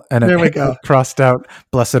Bible, and there we it go. Crossed out,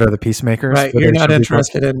 "Blessed are the peacemakers." Right, you're not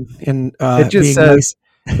interested in it just being says,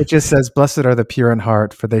 nice. It just says, "Blessed are the pure in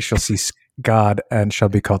heart, for they shall see God and shall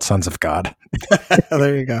be called sons of God."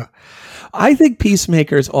 There you go. I think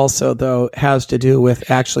peacemakers also, though, has to do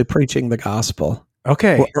with actually preaching the gospel.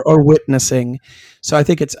 Okay. Or witnessing. So I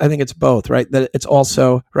think it's both, right? That it's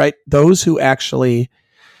also, right, those who actually,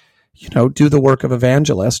 do the work of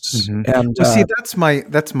evangelists. And see, that's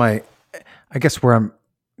my I guess where I'm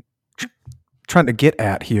trying to get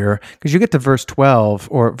at here, because you get to verse 12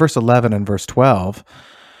 or verse 11 and verse 12.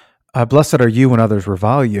 Blessed are you when others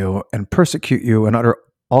revile you and persecute you and utter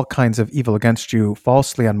all kinds of evil against you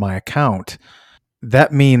falsely on my account.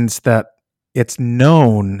 That means that it's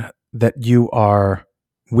known that you are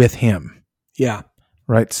with him. Yeah.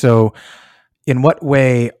 Right. So in what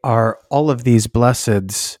way are all of these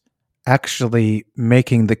blesseds actually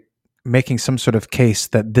making some sort of case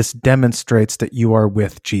that this demonstrates that you are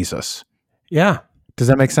with Jesus? Yeah. Does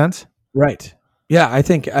that make sense? Right. Yeah, I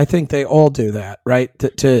think they all do that, right?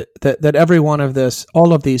 That every one of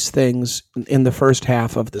all of these things in the first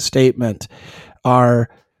half of the statement are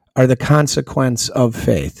the consequence of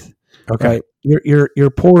faith. Okay. Right? You're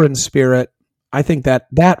poor in spirit. I think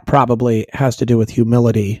that probably has to do with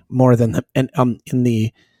humility more than in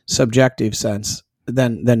the subjective sense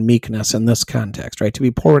than meekness in this context, right? To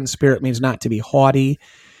be poor in spirit means not to be haughty,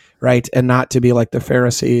 right, and not to be like the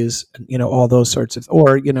Pharisees, all those sorts of,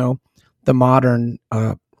 or the modern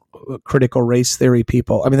critical race theory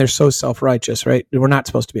people. I mean, they're so self-righteous, right? We're not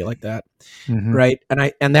supposed to be like that, right?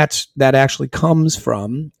 And that actually comes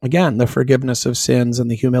from, again, the forgiveness of sins and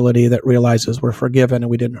the humility that realizes we're forgiven and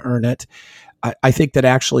we didn't earn it. I think that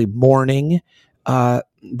actually mourning,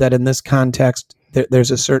 that in this context,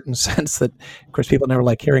 there's a certain sense that, of course, people never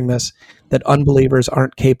like hearing this, that unbelievers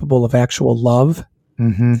aren't capable of actual love.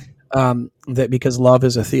 That because love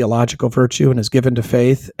is a theological virtue and is given to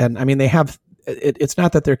faith. And I mean, they have, it's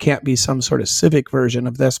not that there can't be some sort of civic version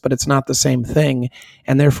of this, but it's not the same thing.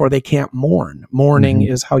 And therefore they can't mourn. Mourning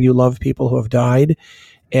is how you love people who have died.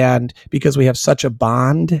 And because we have such a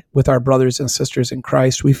bond with our brothers and sisters in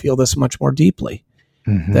Christ, we feel this much more deeply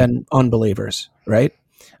than unbelievers. Right.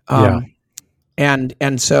 And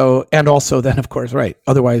so, and also then, of course, right.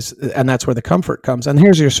 Otherwise, and that's where the comfort comes. And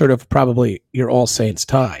here's your sort of probably your All Saints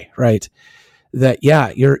tie, right? That,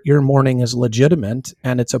 yeah, your mourning is legitimate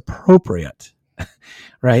and it's appropriate,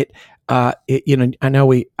 right? I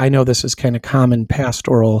know this is kind of common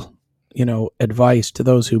pastoral, advice to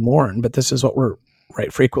those who mourn, but this is what we're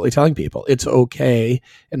frequently telling people. It's okay.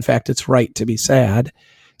 In fact, it's right to be sad.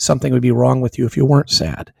 Something would be wrong with you if you weren't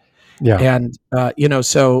sad. Yeah. And,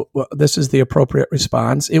 so this is the appropriate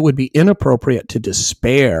response. It would be inappropriate to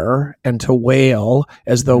despair and to wail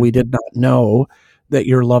as though we did not know that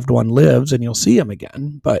your loved one lives and you'll see him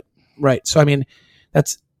again. But, right. So, I mean,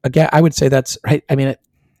 that's, again, I would say that's right. I mean,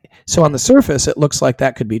 so on the surface, it looks like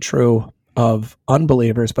that could be true of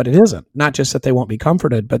unbelievers, but it isn't. Not just that they won't be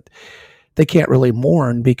comforted, but they can't really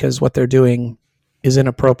mourn because what they're doing is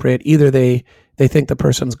inappropriate. Either they think the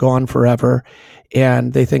person's gone forever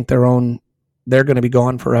and they think they're going to be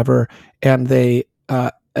gone forever, and they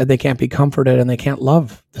can't be comforted and they can't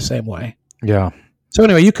love the same way. Yeah. So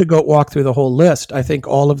anyway, you could go walk through the whole list. I think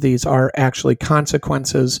all of these are actually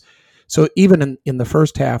consequences. So even in the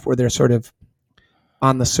first half where they're sort of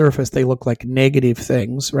on the surface, they look like negative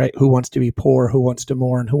things, right? Who wants to be poor? Who wants to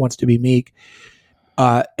mourn? Who wants to be meek?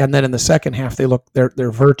 And then in the second half,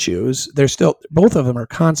 they're virtues. They're still, both of them are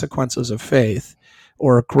consequences of faith,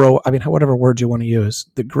 or whatever word you want to use.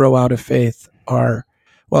 The grow out of faith are,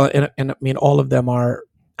 well, and I mean, all of them are,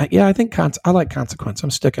 I think I like consequence. I'm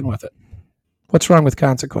sticking with it. What's wrong with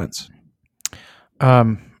consequence?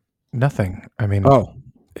 Nothing. I mean,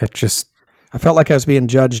 it just, I felt like I was being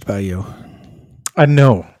judged by you.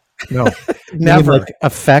 No. Never. Like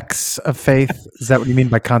effects of faith. Is that what you mean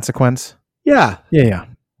by consequence? Yeah. Yeah.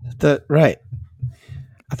 Right.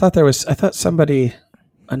 I thought somebody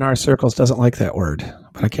in our circles doesn't like that word,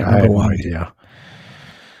 but I can't I remember have why. no idea.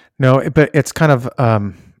 No, but it's kind of,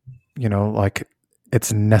 like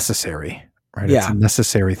it's necessary, right? It's Yeah. a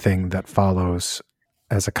necessary thing that follows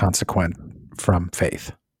as a consequence from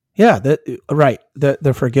faith. Yeah, right.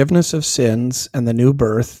 The forgiveness of sins and the new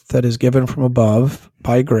birth that is given from above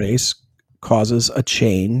by grace causes a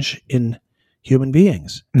change in human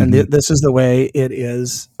beings. And Mhm. this is the way it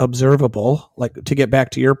is observable. Like, to get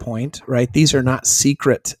back to your point, right? These are not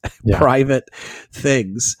secret, Yeah. private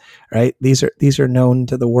things, right? These are known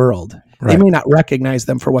to the world. They Right. may not recognize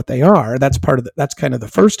them for what they are. That's that's kind of the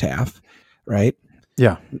first half, right?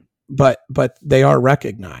 Yeah. But they are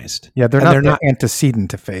recognized. Yeah, they're And not they're the not.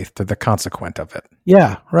 antecedent to faith, they're the consequent of it.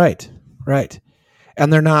 Yeah, right.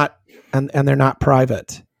 And they're not, and they're not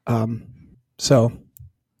private. So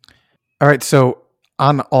All right, so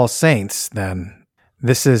on All Saints, then,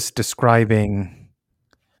 this is describing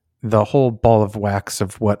the whole ball of wax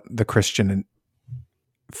of what the Christian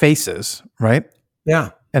faces, right?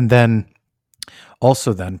 yeah, And then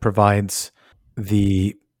also then provides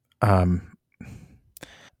the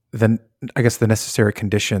then I guess the necessary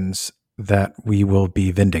conditions that we will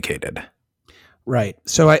be vindicated. right.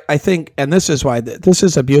 So I think, and this is why this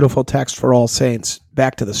is a beautiful text for All Saints.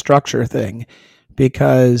 Back to the structure thing,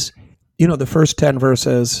 because the first 10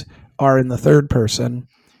 verses are in the third person,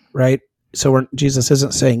 right? So Jesus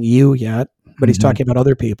isn't saying you yet, but he's Mhm. talking about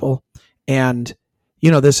other people, and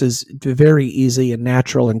this is very easy and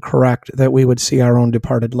natural and correct that we would see our own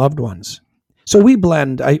departed loved ones. So we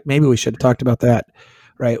blend. Maybe we should have talked about that,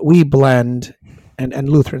 right? We blend, and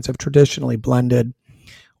Lutherans have traditionally blended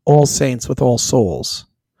all saints with all souls,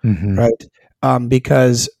 Mhm. right?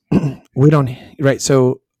 Because we don't, right?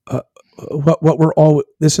 So what we're all,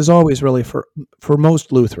 this is always really for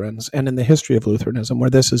most Lutherans, and in the history of Lutheranism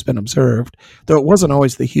where this has been observed, though it wasn't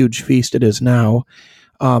always the huge feast it is now.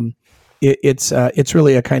 It's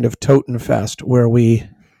really a kind of Totenfest where we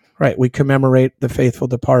commemorate the faithful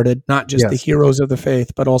departed, not just the Yes. heroes of the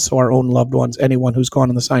faith, but also our own loved ones, anyone who's gone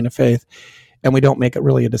in the sign of faith, and we don't make it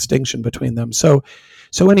really a distinction between them. So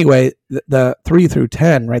anyway, the 3 through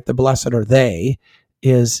 10, right, the blessed are they,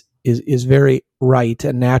 is very right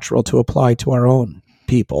and natural to apply to our own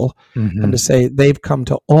people, Mhm. and to say they've come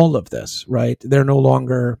to all of this, right? They're no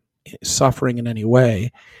longer suffering in any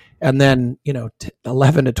way. And then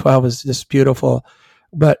 11 to 12 is just beautiful,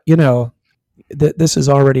 but this is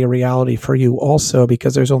already a reality for you also,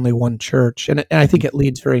 because there's only one church, and I think it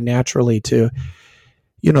leads very naturally to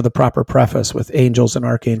the proper preface with angels and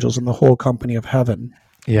archangels and the whole company of heaven.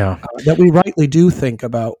 Yeah. That we rightly do think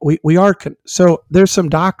about. We are so there's some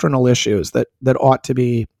doctrinal issues that ought to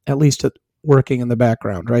be at least working in the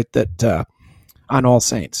background, right? That on All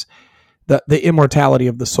Saints, the immortality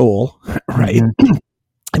of the soul, right? Mhm.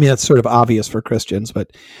 I mean, that's sort of obvious for Christians,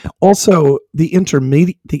 but also the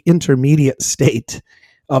intermediate state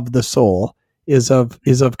of the soul is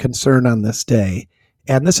of concern on this day.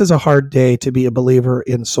 And this is a hard day to be a believer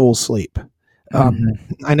in soul sleep. Mhm.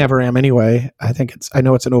 I never am anyway. I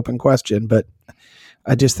know it's an open question, but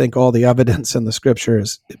I just think all the evidence in the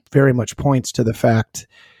scriptures very much points to the fact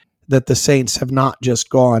that the saints have not just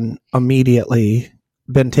gone immediately,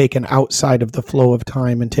 been taken outside of the flow of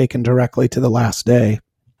time and taken directly to the last day.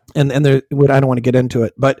 And there, I don't want to get into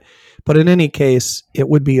it, but in any case, it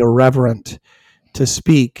would be irreverent to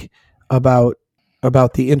speak about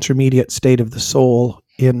the intermediate state of the soul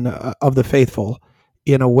of the faithful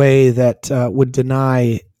in a way that would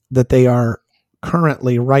deny that they are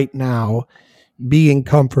currently, right now, being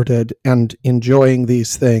comforted and enjoying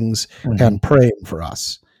these things Mhm. and praying for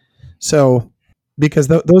us. So, because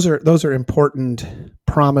those are important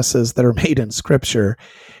promises that are made in Scripture,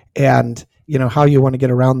 and how you want to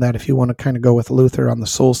get around that, if you want to kind of go with Luther on the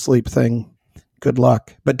soul sleep thing, good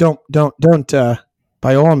luck. But don't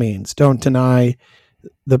by all means, don't deny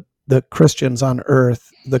the Christians on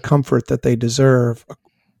earth the comfort that they deserve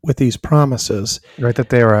with these promises. Right, that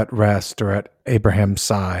they are at rest or at Abraham's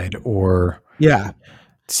side, or Yeah,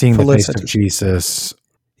 seeing the face of felicitous. Jesus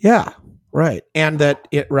Yeah, right, and that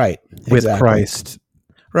it right with exactly. Christ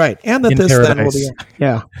Right, and that in this paradise. then will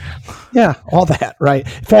be all that, right.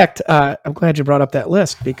 In fact, I'm glad you brought up that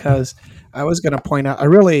list, because I was going to point out,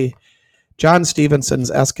 John Stevenson's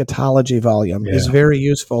eschatology volume is very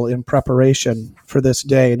useful in preparation for this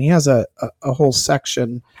day, and he has a whole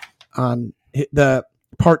section on the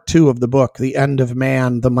part 2 of the book, The End of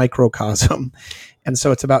Man, the Microcosm. And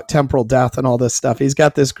so it's about temporal death and all this stuff. He's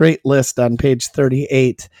got this great list on page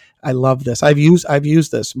 38. I love this. I've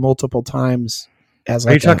used this multiple times as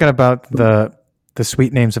Are you talking about the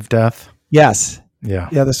sweet names of death? Yes. Yeah.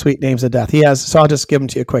 Yeah, the sweet names of death. He has, so I'll just give them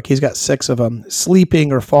to you quick. He's got 6 of them.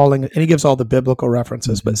 Sleeping or falling, and he gives all the biblical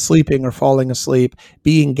references, but sleeping or falling asleep,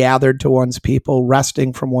 being gathered to one's people,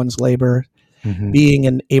 resting from one's labor, being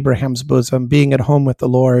in Abraham's bosom, being at home with the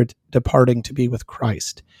Lord, departing to be with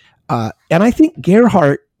Christ. And I think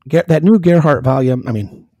that new Gerhardt volume, I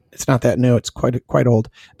mean, it's not that new, it's quite old,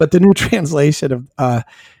 but the new translation of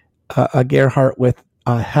Gerhardt with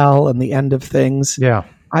hell and the end of things. Yeah.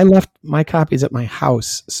 I left my copies at my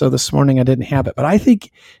house, so this morning I didn't have it. But I think,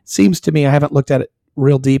 it seems to me, I haven't looked at it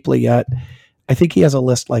real deeply yet. I think he has a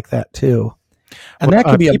list like that too. And that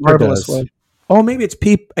could be a marvelous way. Oh, maybe it's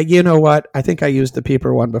Peep. You know what? I think I used the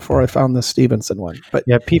Pieper one before I found the Stevenson one. But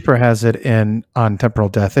yeah, Pieper has it on temporal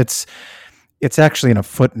death. It's actually in a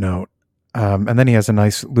footnote, and then he has a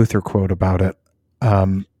nice Luther quote about it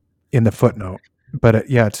in the footnote. But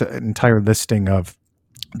it's an entire listing of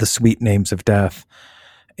the sweet names of death,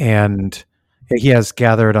 and he has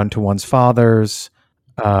gathered unto one's fathers,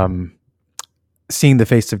 seeing the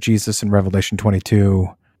face of Jesus in Revelation 22.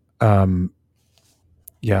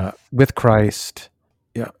 With Christ.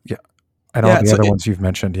 Yeah. And all the other ones you've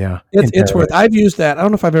mentioned, It's worth. I've used that. I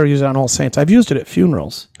don't know if I've ever used it on All Saints. I've used it at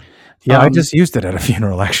funerals. Yeah, I just used it at a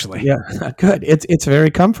funeral, actually. Yeah, good. It's very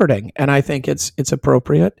comforting, and I think it's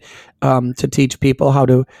appropriate to teach people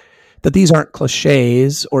that these aren't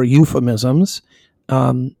cliches or euphemisms.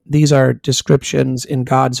 These are descriptions in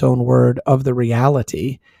God's own word of the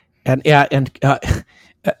reality, and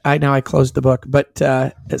I closed the book, but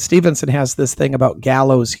Stevenson has this thing about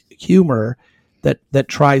gallows humor that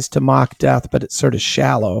tries to mock death, but it's sort of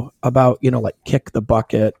shallow about, like kick the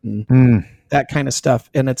bucket and that kind of stuff.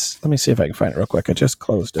 And let me see if I can find it real quick. I just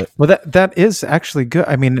closed it. Well, that is actually good.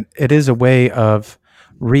 I mean, it is a way of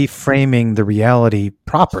reframing the reality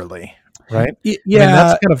properly, right? Yeah. I mean,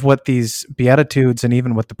 that's kind of what these Beatitudes and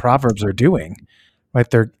even what the Proverbs are doing, right?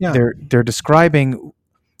 They're describing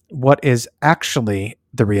what is actually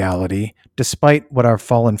the reality, despite what our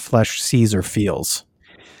fallen flesh sees or feels.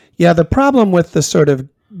 Yeah, the problem with the sort of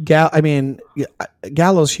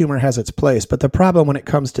gallows humor has its place, but the problem when it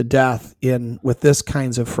comes to death with this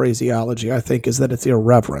kinds of phraseology, I think, is that it's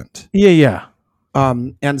irreverent. Yeah.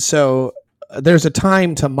 And so there's a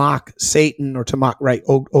time to mock Satan or to mock, right?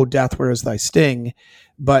 Oh, death, where is thy sting?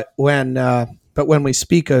 But when we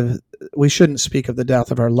shouldn't speak of the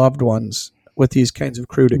death of our loved ones with these kinds of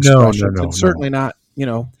crude expressions. No, and certainly not,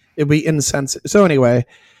 it'd be insensitive. So anyway,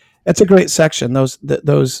 it's a great section.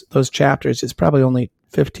 Those chapters, it's probably only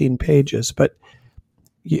 15 pages, but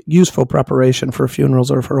useful preparation for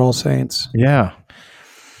funerals or for All Saints. Yeah.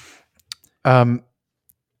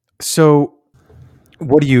 So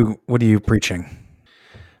what are you preaching?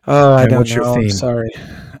 Oh, I don't what's know. Your theme? Sorry.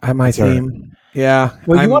 My theme. Yeah.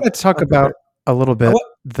 Well, you want to talk about a little bit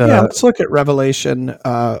let's look at Revelation.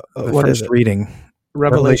 What is it? Reading.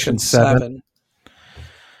 Revelation 7.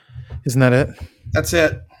 Isn't that it? That's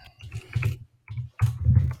it.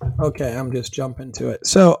 Okay, I'm just jumping to it.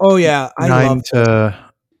 So, I 9 to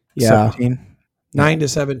 17. 9 to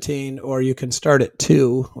 17, or you can start at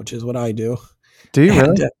 2, which is what I do. Do you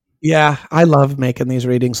really? Yeah, I love making these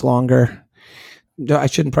readings longer. I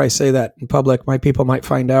shouldn't probably say that in public. My people might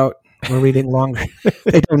find out we're reading longer.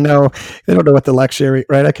 They don't know what the lecture,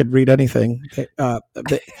 right? I could read anything.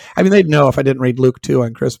 They'd know if I didn't read Luke 2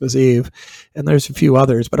 on Christmas Eve, and there's a few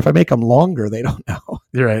others, but if I make them longer, they don't know.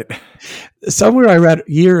 You're right. Somewhere I read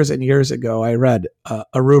years and years ago, I read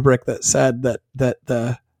a rubric that said that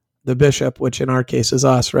the bishop, which in our case is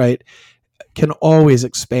us, right, can always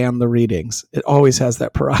expand the readings. It always has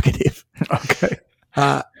that prerogative. Okay.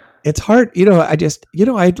 It's hard,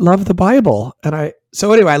 I love the Bible,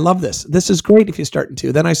 so anyway, I love this. This is great if you start in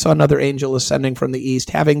 2. Then I saw another angel ascending from the east,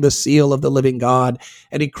 having the seal of the living God,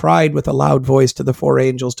 and he cried with a loud voice to the 4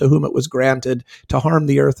 angels to whom it was granted to harm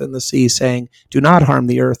the earth and the sea, saying, "Do not harm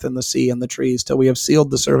the earth and the sea and the trees, till we have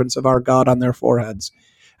sealed the servants of our God on their foreheads."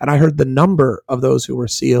 And I heard the number of those who were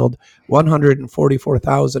sealed,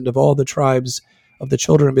 144,000 of all the tribes of the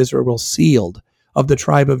children of Israel were sealed. Of the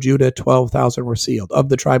tribe of Judah, 12,000 were sealed. Of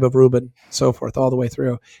the tribe of Reuben, so forth, all the way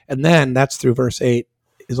through. And then that's through verse 8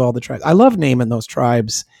 is all the tribes. I love naming those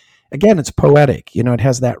tribes. Again, it's poetic. It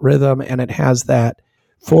has that rhythm and it has that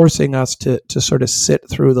forcing us to sort of sit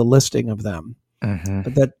through the listing of them.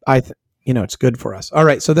 Mm-hmm. That it's good for us. All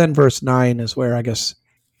right, so then verse 9 is where I guess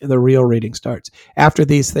the real reading starts. After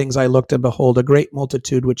these things I looked, and behold, a great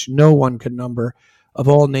multitude which no one could number, of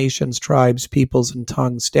all nations, tribes, peoples, and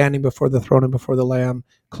tongues, standing before the throne and before the Lamb,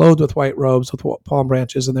 clothed with white robes, with palm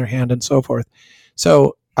branches in their hand, and so forth.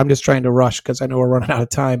 So I'm just trying to rush because I know we're running out of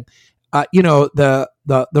time. The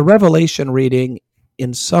Revelation reading,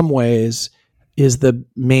 in some ways, is the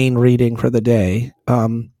main reading for the day.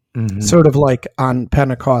 Sort of like on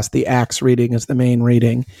Pentecost, the Acts reading is the main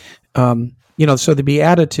reading. So the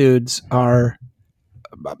Beatitudes are,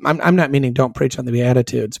 I'm not meaning don't preach on the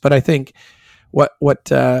Beatitudes, but I think what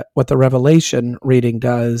the Revelation reading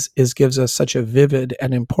does is gives us such a vivid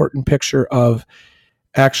and important picture of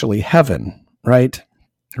actually heaven, right?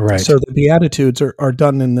 Right. So the Beatitudes are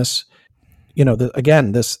done in this,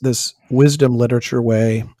 this wisdom literature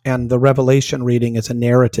way, and the Revelation reading is a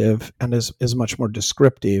narrative and is much more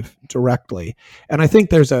descriptive directly. And I think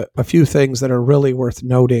there's a few things that are really worth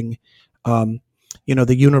noting.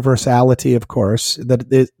 The universality, of course,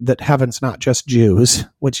 that heaven's not just Jews,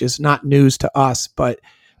 which is not news to us, but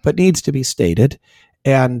needs to be stated,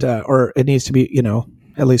 and or it needs to be,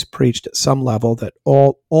 at least preached at some level, that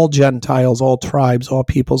all Gentiles, all tribes, all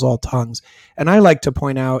peoples, all tongues. And I like to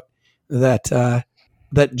point out that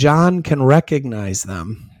John can recognize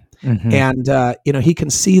them, and he can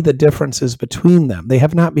see the differences between them. They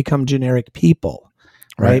have not become generic people.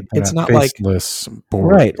 Right. It's not faceless, like,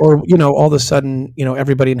 right. Or, all of a sudden,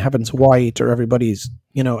 everybody in heaven's white, or everybody's,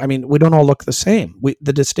 we don't all look the same.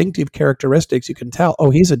 The distinctive characteristics, you can tell,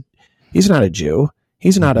 he's not a Jew.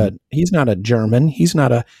 He's not a German. He's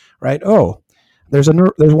not a, right. Oh, there's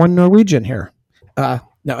one Norwegian here.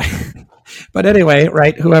 No, but anyway,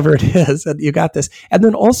 right. Whoever it is, and you got this. And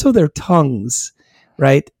then also their tongues,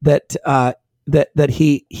 right. That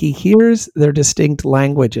he hears their distinct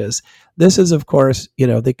languages. This is, of course,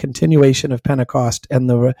 the continuation of Pentecost, and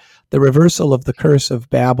the reversal of the curse of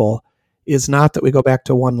Babel is not that we go back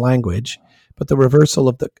to one language, but the reversal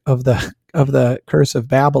of the curse of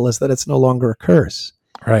Babel is that it's no longer a curse,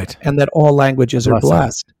 right? And that all languages are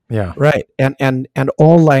blessed, yeah, right? And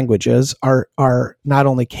all languages are not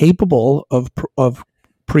only capable of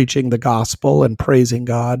preaching the gospel and praising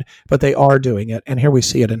God, but they are doing it. And here we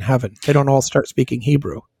see it in heaven. They don't all start speaking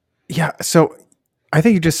Hebrew. Yeah. So I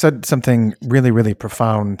think you just said something really, really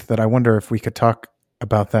profound that I wonder if we could talk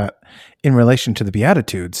about that in relation to the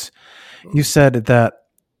Beatitudes. You said that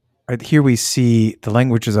here we see the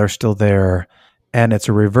languages are still there, and it's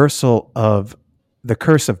a reversal of the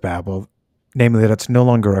curse of Babel, namely that it's no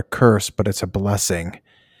longer a curse, but it's a blessing.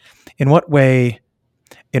 In what way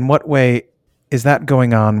is that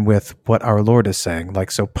going on with what our Lord is saying? Like,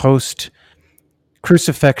 so post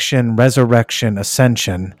crucifixion, resurrection,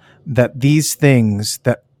 ascension, that these things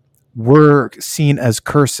that were seen as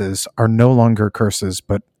curses are no longer curses,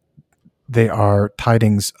 but they are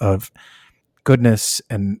tidings of goodness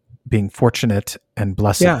and being fortunate and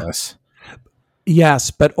blessedness.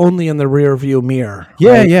 Yes, but only in the rear view mirror.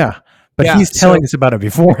 Yeah, right? yeah. But he's telling us about it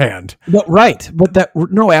beforehand. But, right. But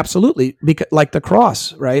absolutely. Because, like the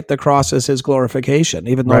cross, right? The cross is his glorification,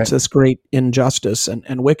 even though it's this great injustice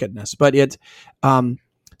and wickedness. But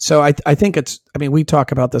so I think we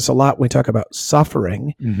talk about this a lot. We talk about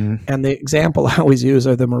suffering. And the example I always use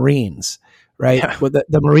are the Marines, right? Yeah. With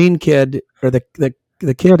the Marine kid, or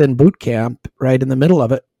the kid in boot camp, right, in the middle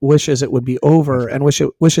of it, wishes it would be over and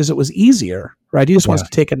wishes it was easier, right? He just wants to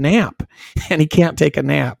take a nap, and he can't take a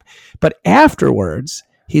nap. But afterwards,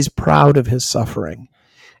 he's proud of his suffering,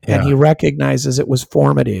 and he recognizes it was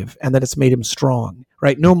formative and that it's made him strong,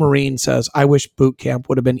 right? No Marine says, I wish boot camp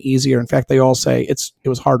would have been easier. In fact, they all say it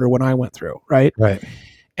was harder when I went through, right? Right.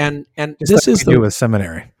 And it's this like is we do with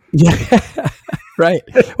seminary. Yeah. Right.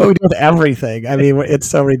 Well, we do with everything. I mean, it's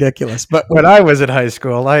so ridiculous. But when I was in high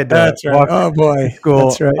school, I had to walk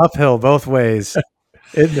school uphill both ways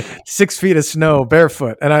in 6 feet of snow,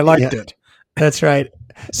 barefoot, and I liked it. That's right.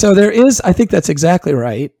 So I think that's exactly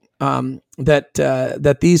right.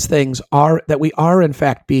 That these things that we are in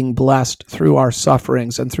fact being blessed through our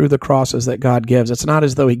sufferings and through the crosses that God gives. It's not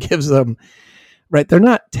as though he gives them, right? They're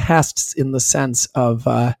not tests in the sense of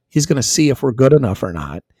he's going to see if we're good enough or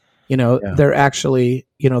not. They're actually,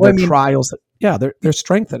 they're trials. They're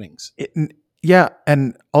strengthenings.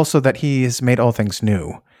 And also that he has made all things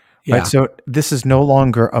new. Yeah. Right? So this is no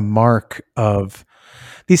longer a mark of,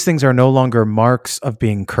 these things are no longer marks of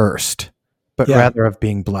being cursed, but rather of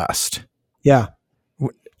being blessed. Yeah.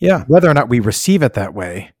 Yeah. Whether or not we receive it that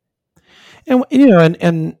way. And,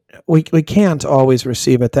 and we can't always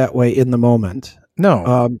receive it that way in the moment.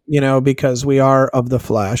 No. Because we are of the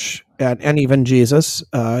flesh, and even Jesus,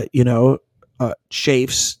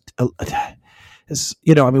 chafes.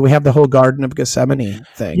 We have the whole Garden of Gethsemane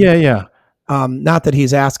thing. Yeah, yeah. Not that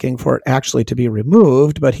he's asking for it actually to be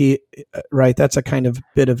removed, but that's a kind of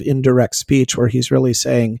bit of indirect speech where he's really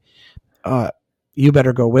saying, you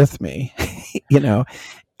better go with me,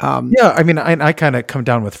 I kind of come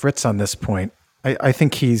down with Fritz on this point. I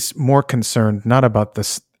think he's more concerned not about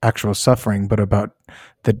this actual suffering, but about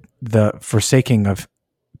the forsaking of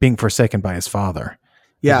being forsaken by his father.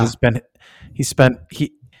 Yeah.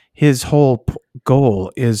 His whole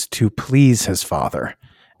goal is to please his father.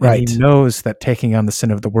 And Right. he knows that taking on the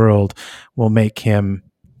sin of the world will make him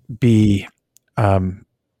be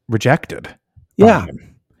rejected by Yeah.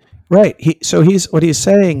 him. Right. What he's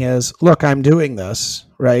saying is, look, I'm doing this,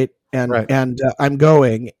 right? And Right. I'm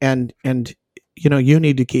going, and you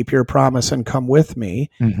need to keep your promise and come with me.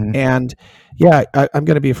 Mm-hmm. And yeah, I'm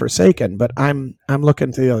going to be forsaken, but I'm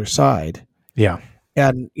looking to the other side. Yeah.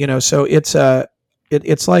 And so it's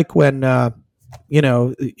like when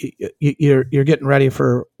you're getting ready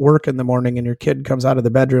for work in the morning, and your kid comes out of the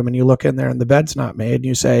bedroom, and you look in there, and the bed's not made, and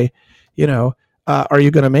you say, are you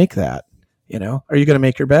going to make that? Are you going to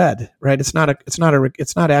make your bed? Right? It's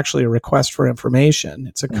not actually a request for information.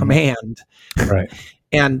 It's a command. Right.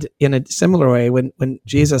 And in a similar way, when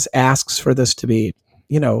Jesus asks for this to be,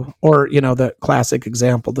 the classic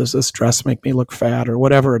example, does this dress make me look fat, or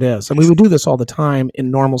whatever it is? And we would do this all the time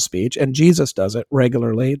in normal speech, and Jesus does it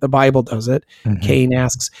regularly. The Bible does it. Mm-hmm. Cain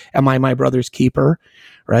asks, "Am I my brother's keeper?"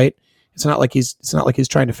 Right? It's not like he's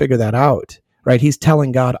trying to figure that out. Right? He's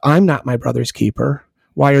telling God, "I'm not my brother's keeper.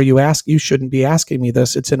 Why are you asking? You shouldn't be asking me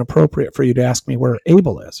this. It's inappropriate for you to ask me where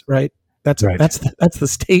Abel is." Right? That's the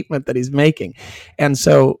statement that he's making. And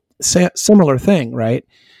so similar thing, right?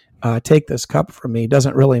 Take this cup from me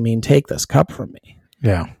doesn't really mean take this cup from me.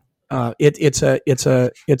 Yeah. It's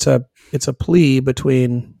a plea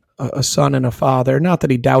between a son and a father. Not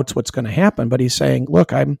that he doubts what's going to happen, but he's saying,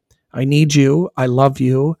 look, I need you. I love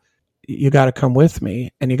you. You got to come with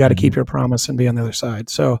me, and you got to keep your promise and be on the other side.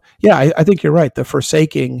 So yeah, I think you're right. The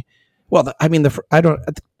forsaking,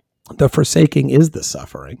 the forsaking is the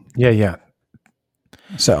suffering. Yeah.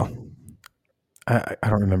 So I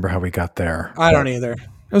don't remember how we got there. I don't either.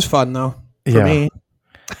 It was fun though for Yeah. me.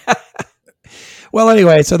 Well,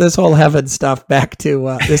 anyway, so this whole heaven stuff, back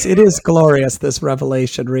to this, it is glorious, this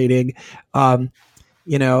Revelation reading. And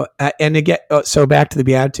again, so back to the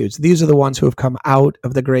Beatitudes. These are the ones who have come out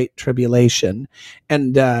of the Great Tribulation.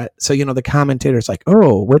 And so, the commentator's like,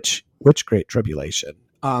 oh, which Great Tribulation?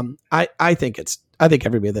 I think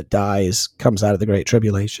everybody that dies comes out of the Great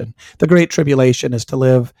Tribulation. The Great Tribulation is to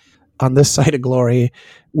live on this side of glory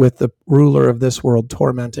with the ruler of this world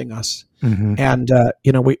tormenting us. Mm-hmm. And,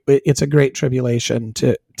 it's a great tribulation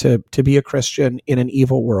to be a Christian in an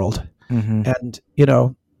evil world. Mm-hmm. And,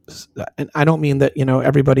 and I don't mean that,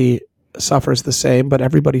 everybody suffers the same, but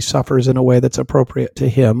everybody suffers in a way that's appropriate to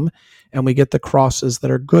him. And we get the crosses that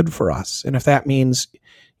are good for us. And if that means,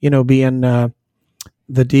 being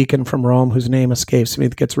the deacon from Rome, whose name escapes me,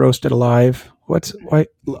 that gets roasted alive.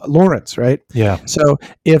 Lawrence, right? Yeah. So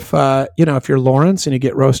if you're Lawrence and you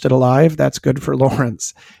get roasted alive, that's good for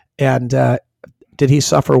Lawrence. And did he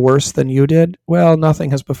suffer worse than you did? Well,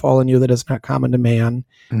 nothing has befallen you that is not common to man.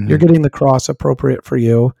 Mm-hmm. You're getting the cross appropriate for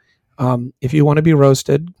you. If you want to be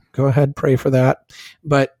roasted, go ahead, pray for that.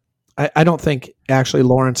 But I don't think actually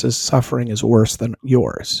Lawrence's suffering is worse than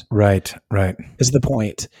yours. Right. Is the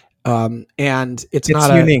point. And it's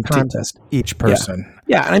not unique a contest. To each person.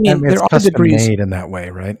 Yeah. I mean, there are degrees made in that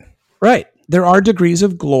way, right? Right. There are degrees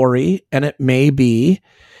of glory, and it may be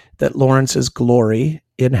that Lawrence's glory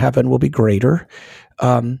in heaven will be greater.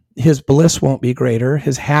 His bliss won't be greater.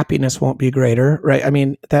 His happiness won't be greater. Right. I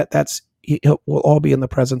mean, we'll all be in the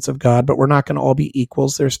presence of God, but we're not going to all be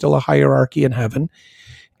equals. There's still a hierarchy in heaven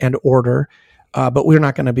and order. But we're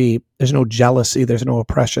not going to be, there's no jealousy, there's no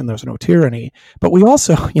oppression, there's no tyranny. But we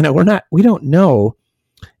also, we don't know,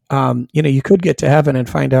 you could get to heaven and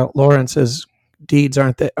find out Lawrence's deeds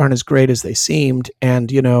aren't as great as they seemed.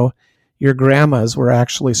 And, your grandmas were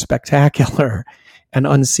actually spectacular and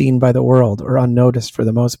unseen by the world, or unnoticed for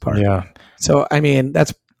the most part. Yeah. So, that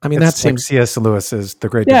seems like C.S. Lewis's The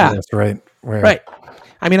Great Divorce, right? Right.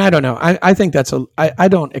 I don't know. I think I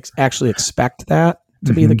don't actually expect that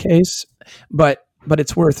to be the case. But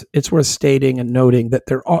it's worth stating and noting that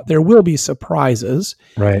there will be surprises,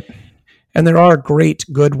 right? And there are great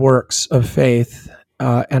good works of faith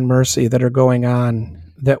and mercy that are going on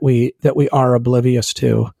that we are oblivious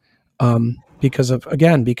to, because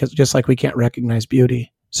just like we can't recognize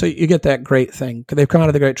beauty. So you get that great thing. They've come out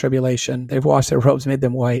of the Great Tribulation. They've washed their robes, made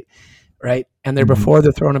them white, right? And they're before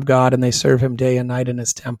the throne of God, and they serve him day and night in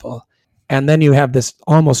his temple. And then you have this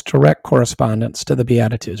almost direct correspondence to the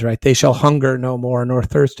Beatitudes, right? They shall hunger no more, nor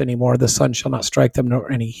thirst any more. The sun shall not strike them, nor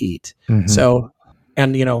any heat. Mm-hmm. So,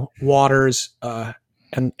 and waters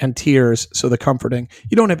and tears. So the comforting.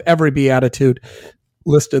 You don't have every Beatitude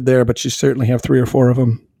listed there, but you certainly have 3 or 4 of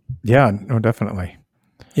them. Yeah, no, definitely.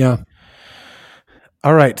 Yeah.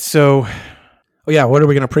 All right. So, what are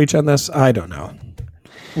we going to preach on this? I don't know.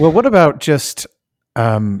 Well, what about just,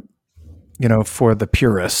 for the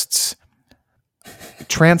purists,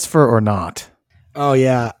 transfer or not? Oh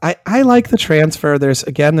yeah, I like the transfer. There's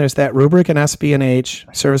that rubric in SB&H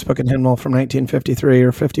Service Book and Hymnal from 1953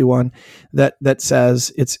 or 51 that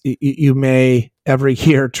says you may every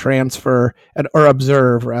year transfer or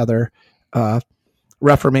observe rather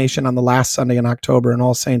Reformation on the last Sunday in October and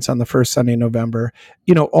All Saints on the first Sunday in November.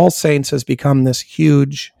 All Saints has become this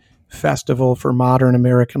huge festival for modern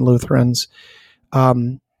American Lutherans.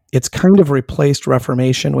 It's kind of replaced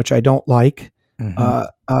Reformation, which I don't like. I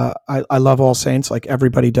love All Saints like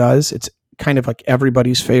everybody does. It's kind of like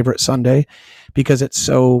everybody's favorite Sunday because it's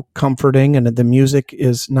so comforting and the music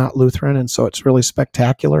is not Lutheran. And so it's really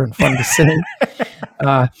spectacular and fun to sing.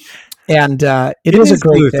 It is a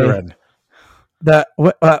great Lutheran. Day.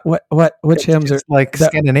 Which hymns are like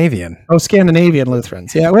Scandinavian? Oh, Scandinavian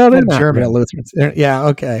Lutherans. Yeah, well, they're not German Lutherans. Yeah,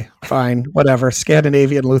 okay, fine, whatever.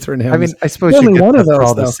 Scandinavian Lutheran hymns. I mean, I suppose you get one of those for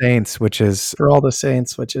all the saints,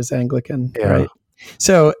 which is Anglican, yeah. Right?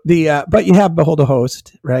 So but you have Behold a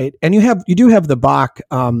Host, right? And you do have the Bach,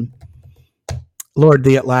 Lord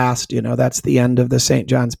Thee at Last. That's the end of the St.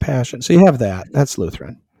 John's Passion. So you have that. That's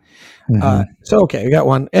Lutheran. So okay, we got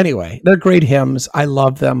one. Anyway, they're great hymns. I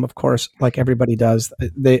love them, of course, like everybody does.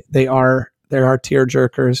 They are tear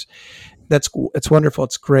jerkers. It's wonderful.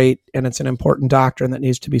 It's great, and it's an important doctrine that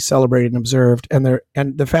needs to be celebrated and observed. And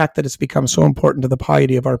the fact that it's become so important to the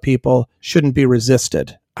piety of our people shouldn't be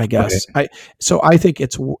resisted, I guess. Okay. I think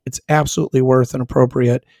it's absolutely worth and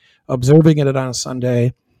appropriate observing it on a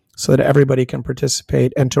Sunday so that everybody can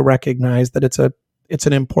participate and to recognize that it's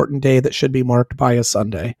an important day that should be marked by a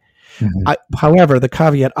Sunday. However, the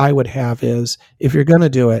caveat I would have is if you're going to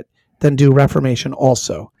do it, then do Reformation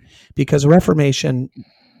also, because Reformation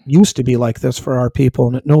used to be like this for our people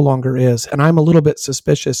and it no longer is. And I'm a little bit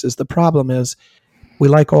suspicious is the problem is we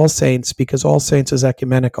like All Saints because All Saints is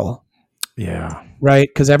ecumenical. Yeah. Right.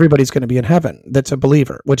 Because everybody's going to be in heaven. That's a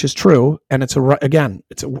believer, which is true. And it's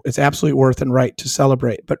absolutely worth and right to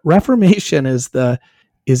celebrate. But Reformation is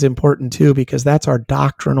important too, because that's our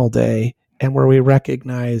doctrinal day. And where we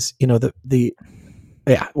recognize, anyway.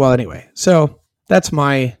 So that's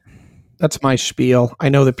my spiel. I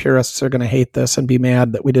know the purists are going to hate this and be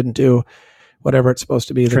mad that we didn't do whatever it's supposed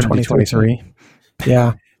to be. The 2023.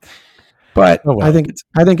 Yeah. But well. I'll just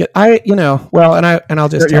get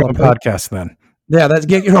your own podcast then. Yeah.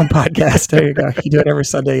 Get your own podcast. There you go. You do it every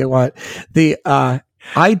Sunday you want.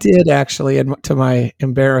 I did actually, and to my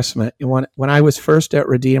embarrassment, when I was first at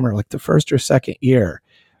Redeemer, like the first or second year,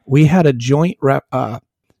 we had a joint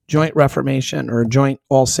Reformation or joint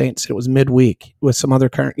All Saints. It was midweek with some other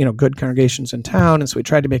good congregations in town, and so we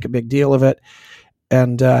tried to make a big deal of it.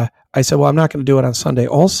 And I said, well, I'm not going to do it on Sunday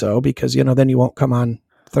also because then you won't come on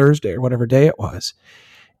Thursday or whatever day it was.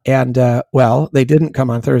 And they didn't come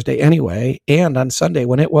on Thursday anyway. And on Sunday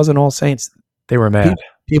when it wasn't All Saints, they were mad.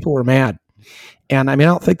 People were mad, and I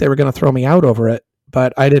don't think they were going to throw me out over it,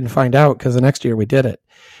 but I didn't find out because the next year we did it.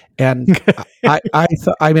 And I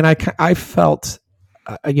felt,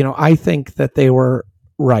 I think that they were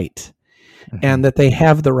right and that they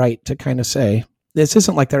have the right to kind of say, this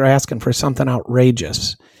isn't like they're asking for something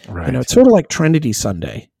outrageous. Right. It's sort of like Trinity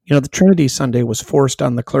Sunday. The Trinity Sunday was forced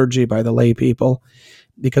on the clergy by the lay people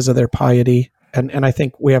because of their piety. And I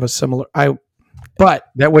think we have a similar, but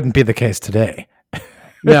that wouldn't be the case today.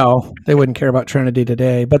 No, they wouldn't care about Trinity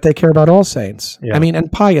today, but they care about All Saints. Yeah.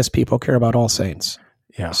 And pious people care about All Saints.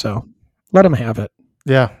 Yeah. So let them have it.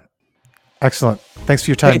 Yeah. Excellent. Thanks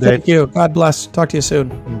for your time, Dave. Thank you. God bless. Talk to you soon.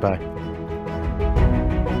 Bye.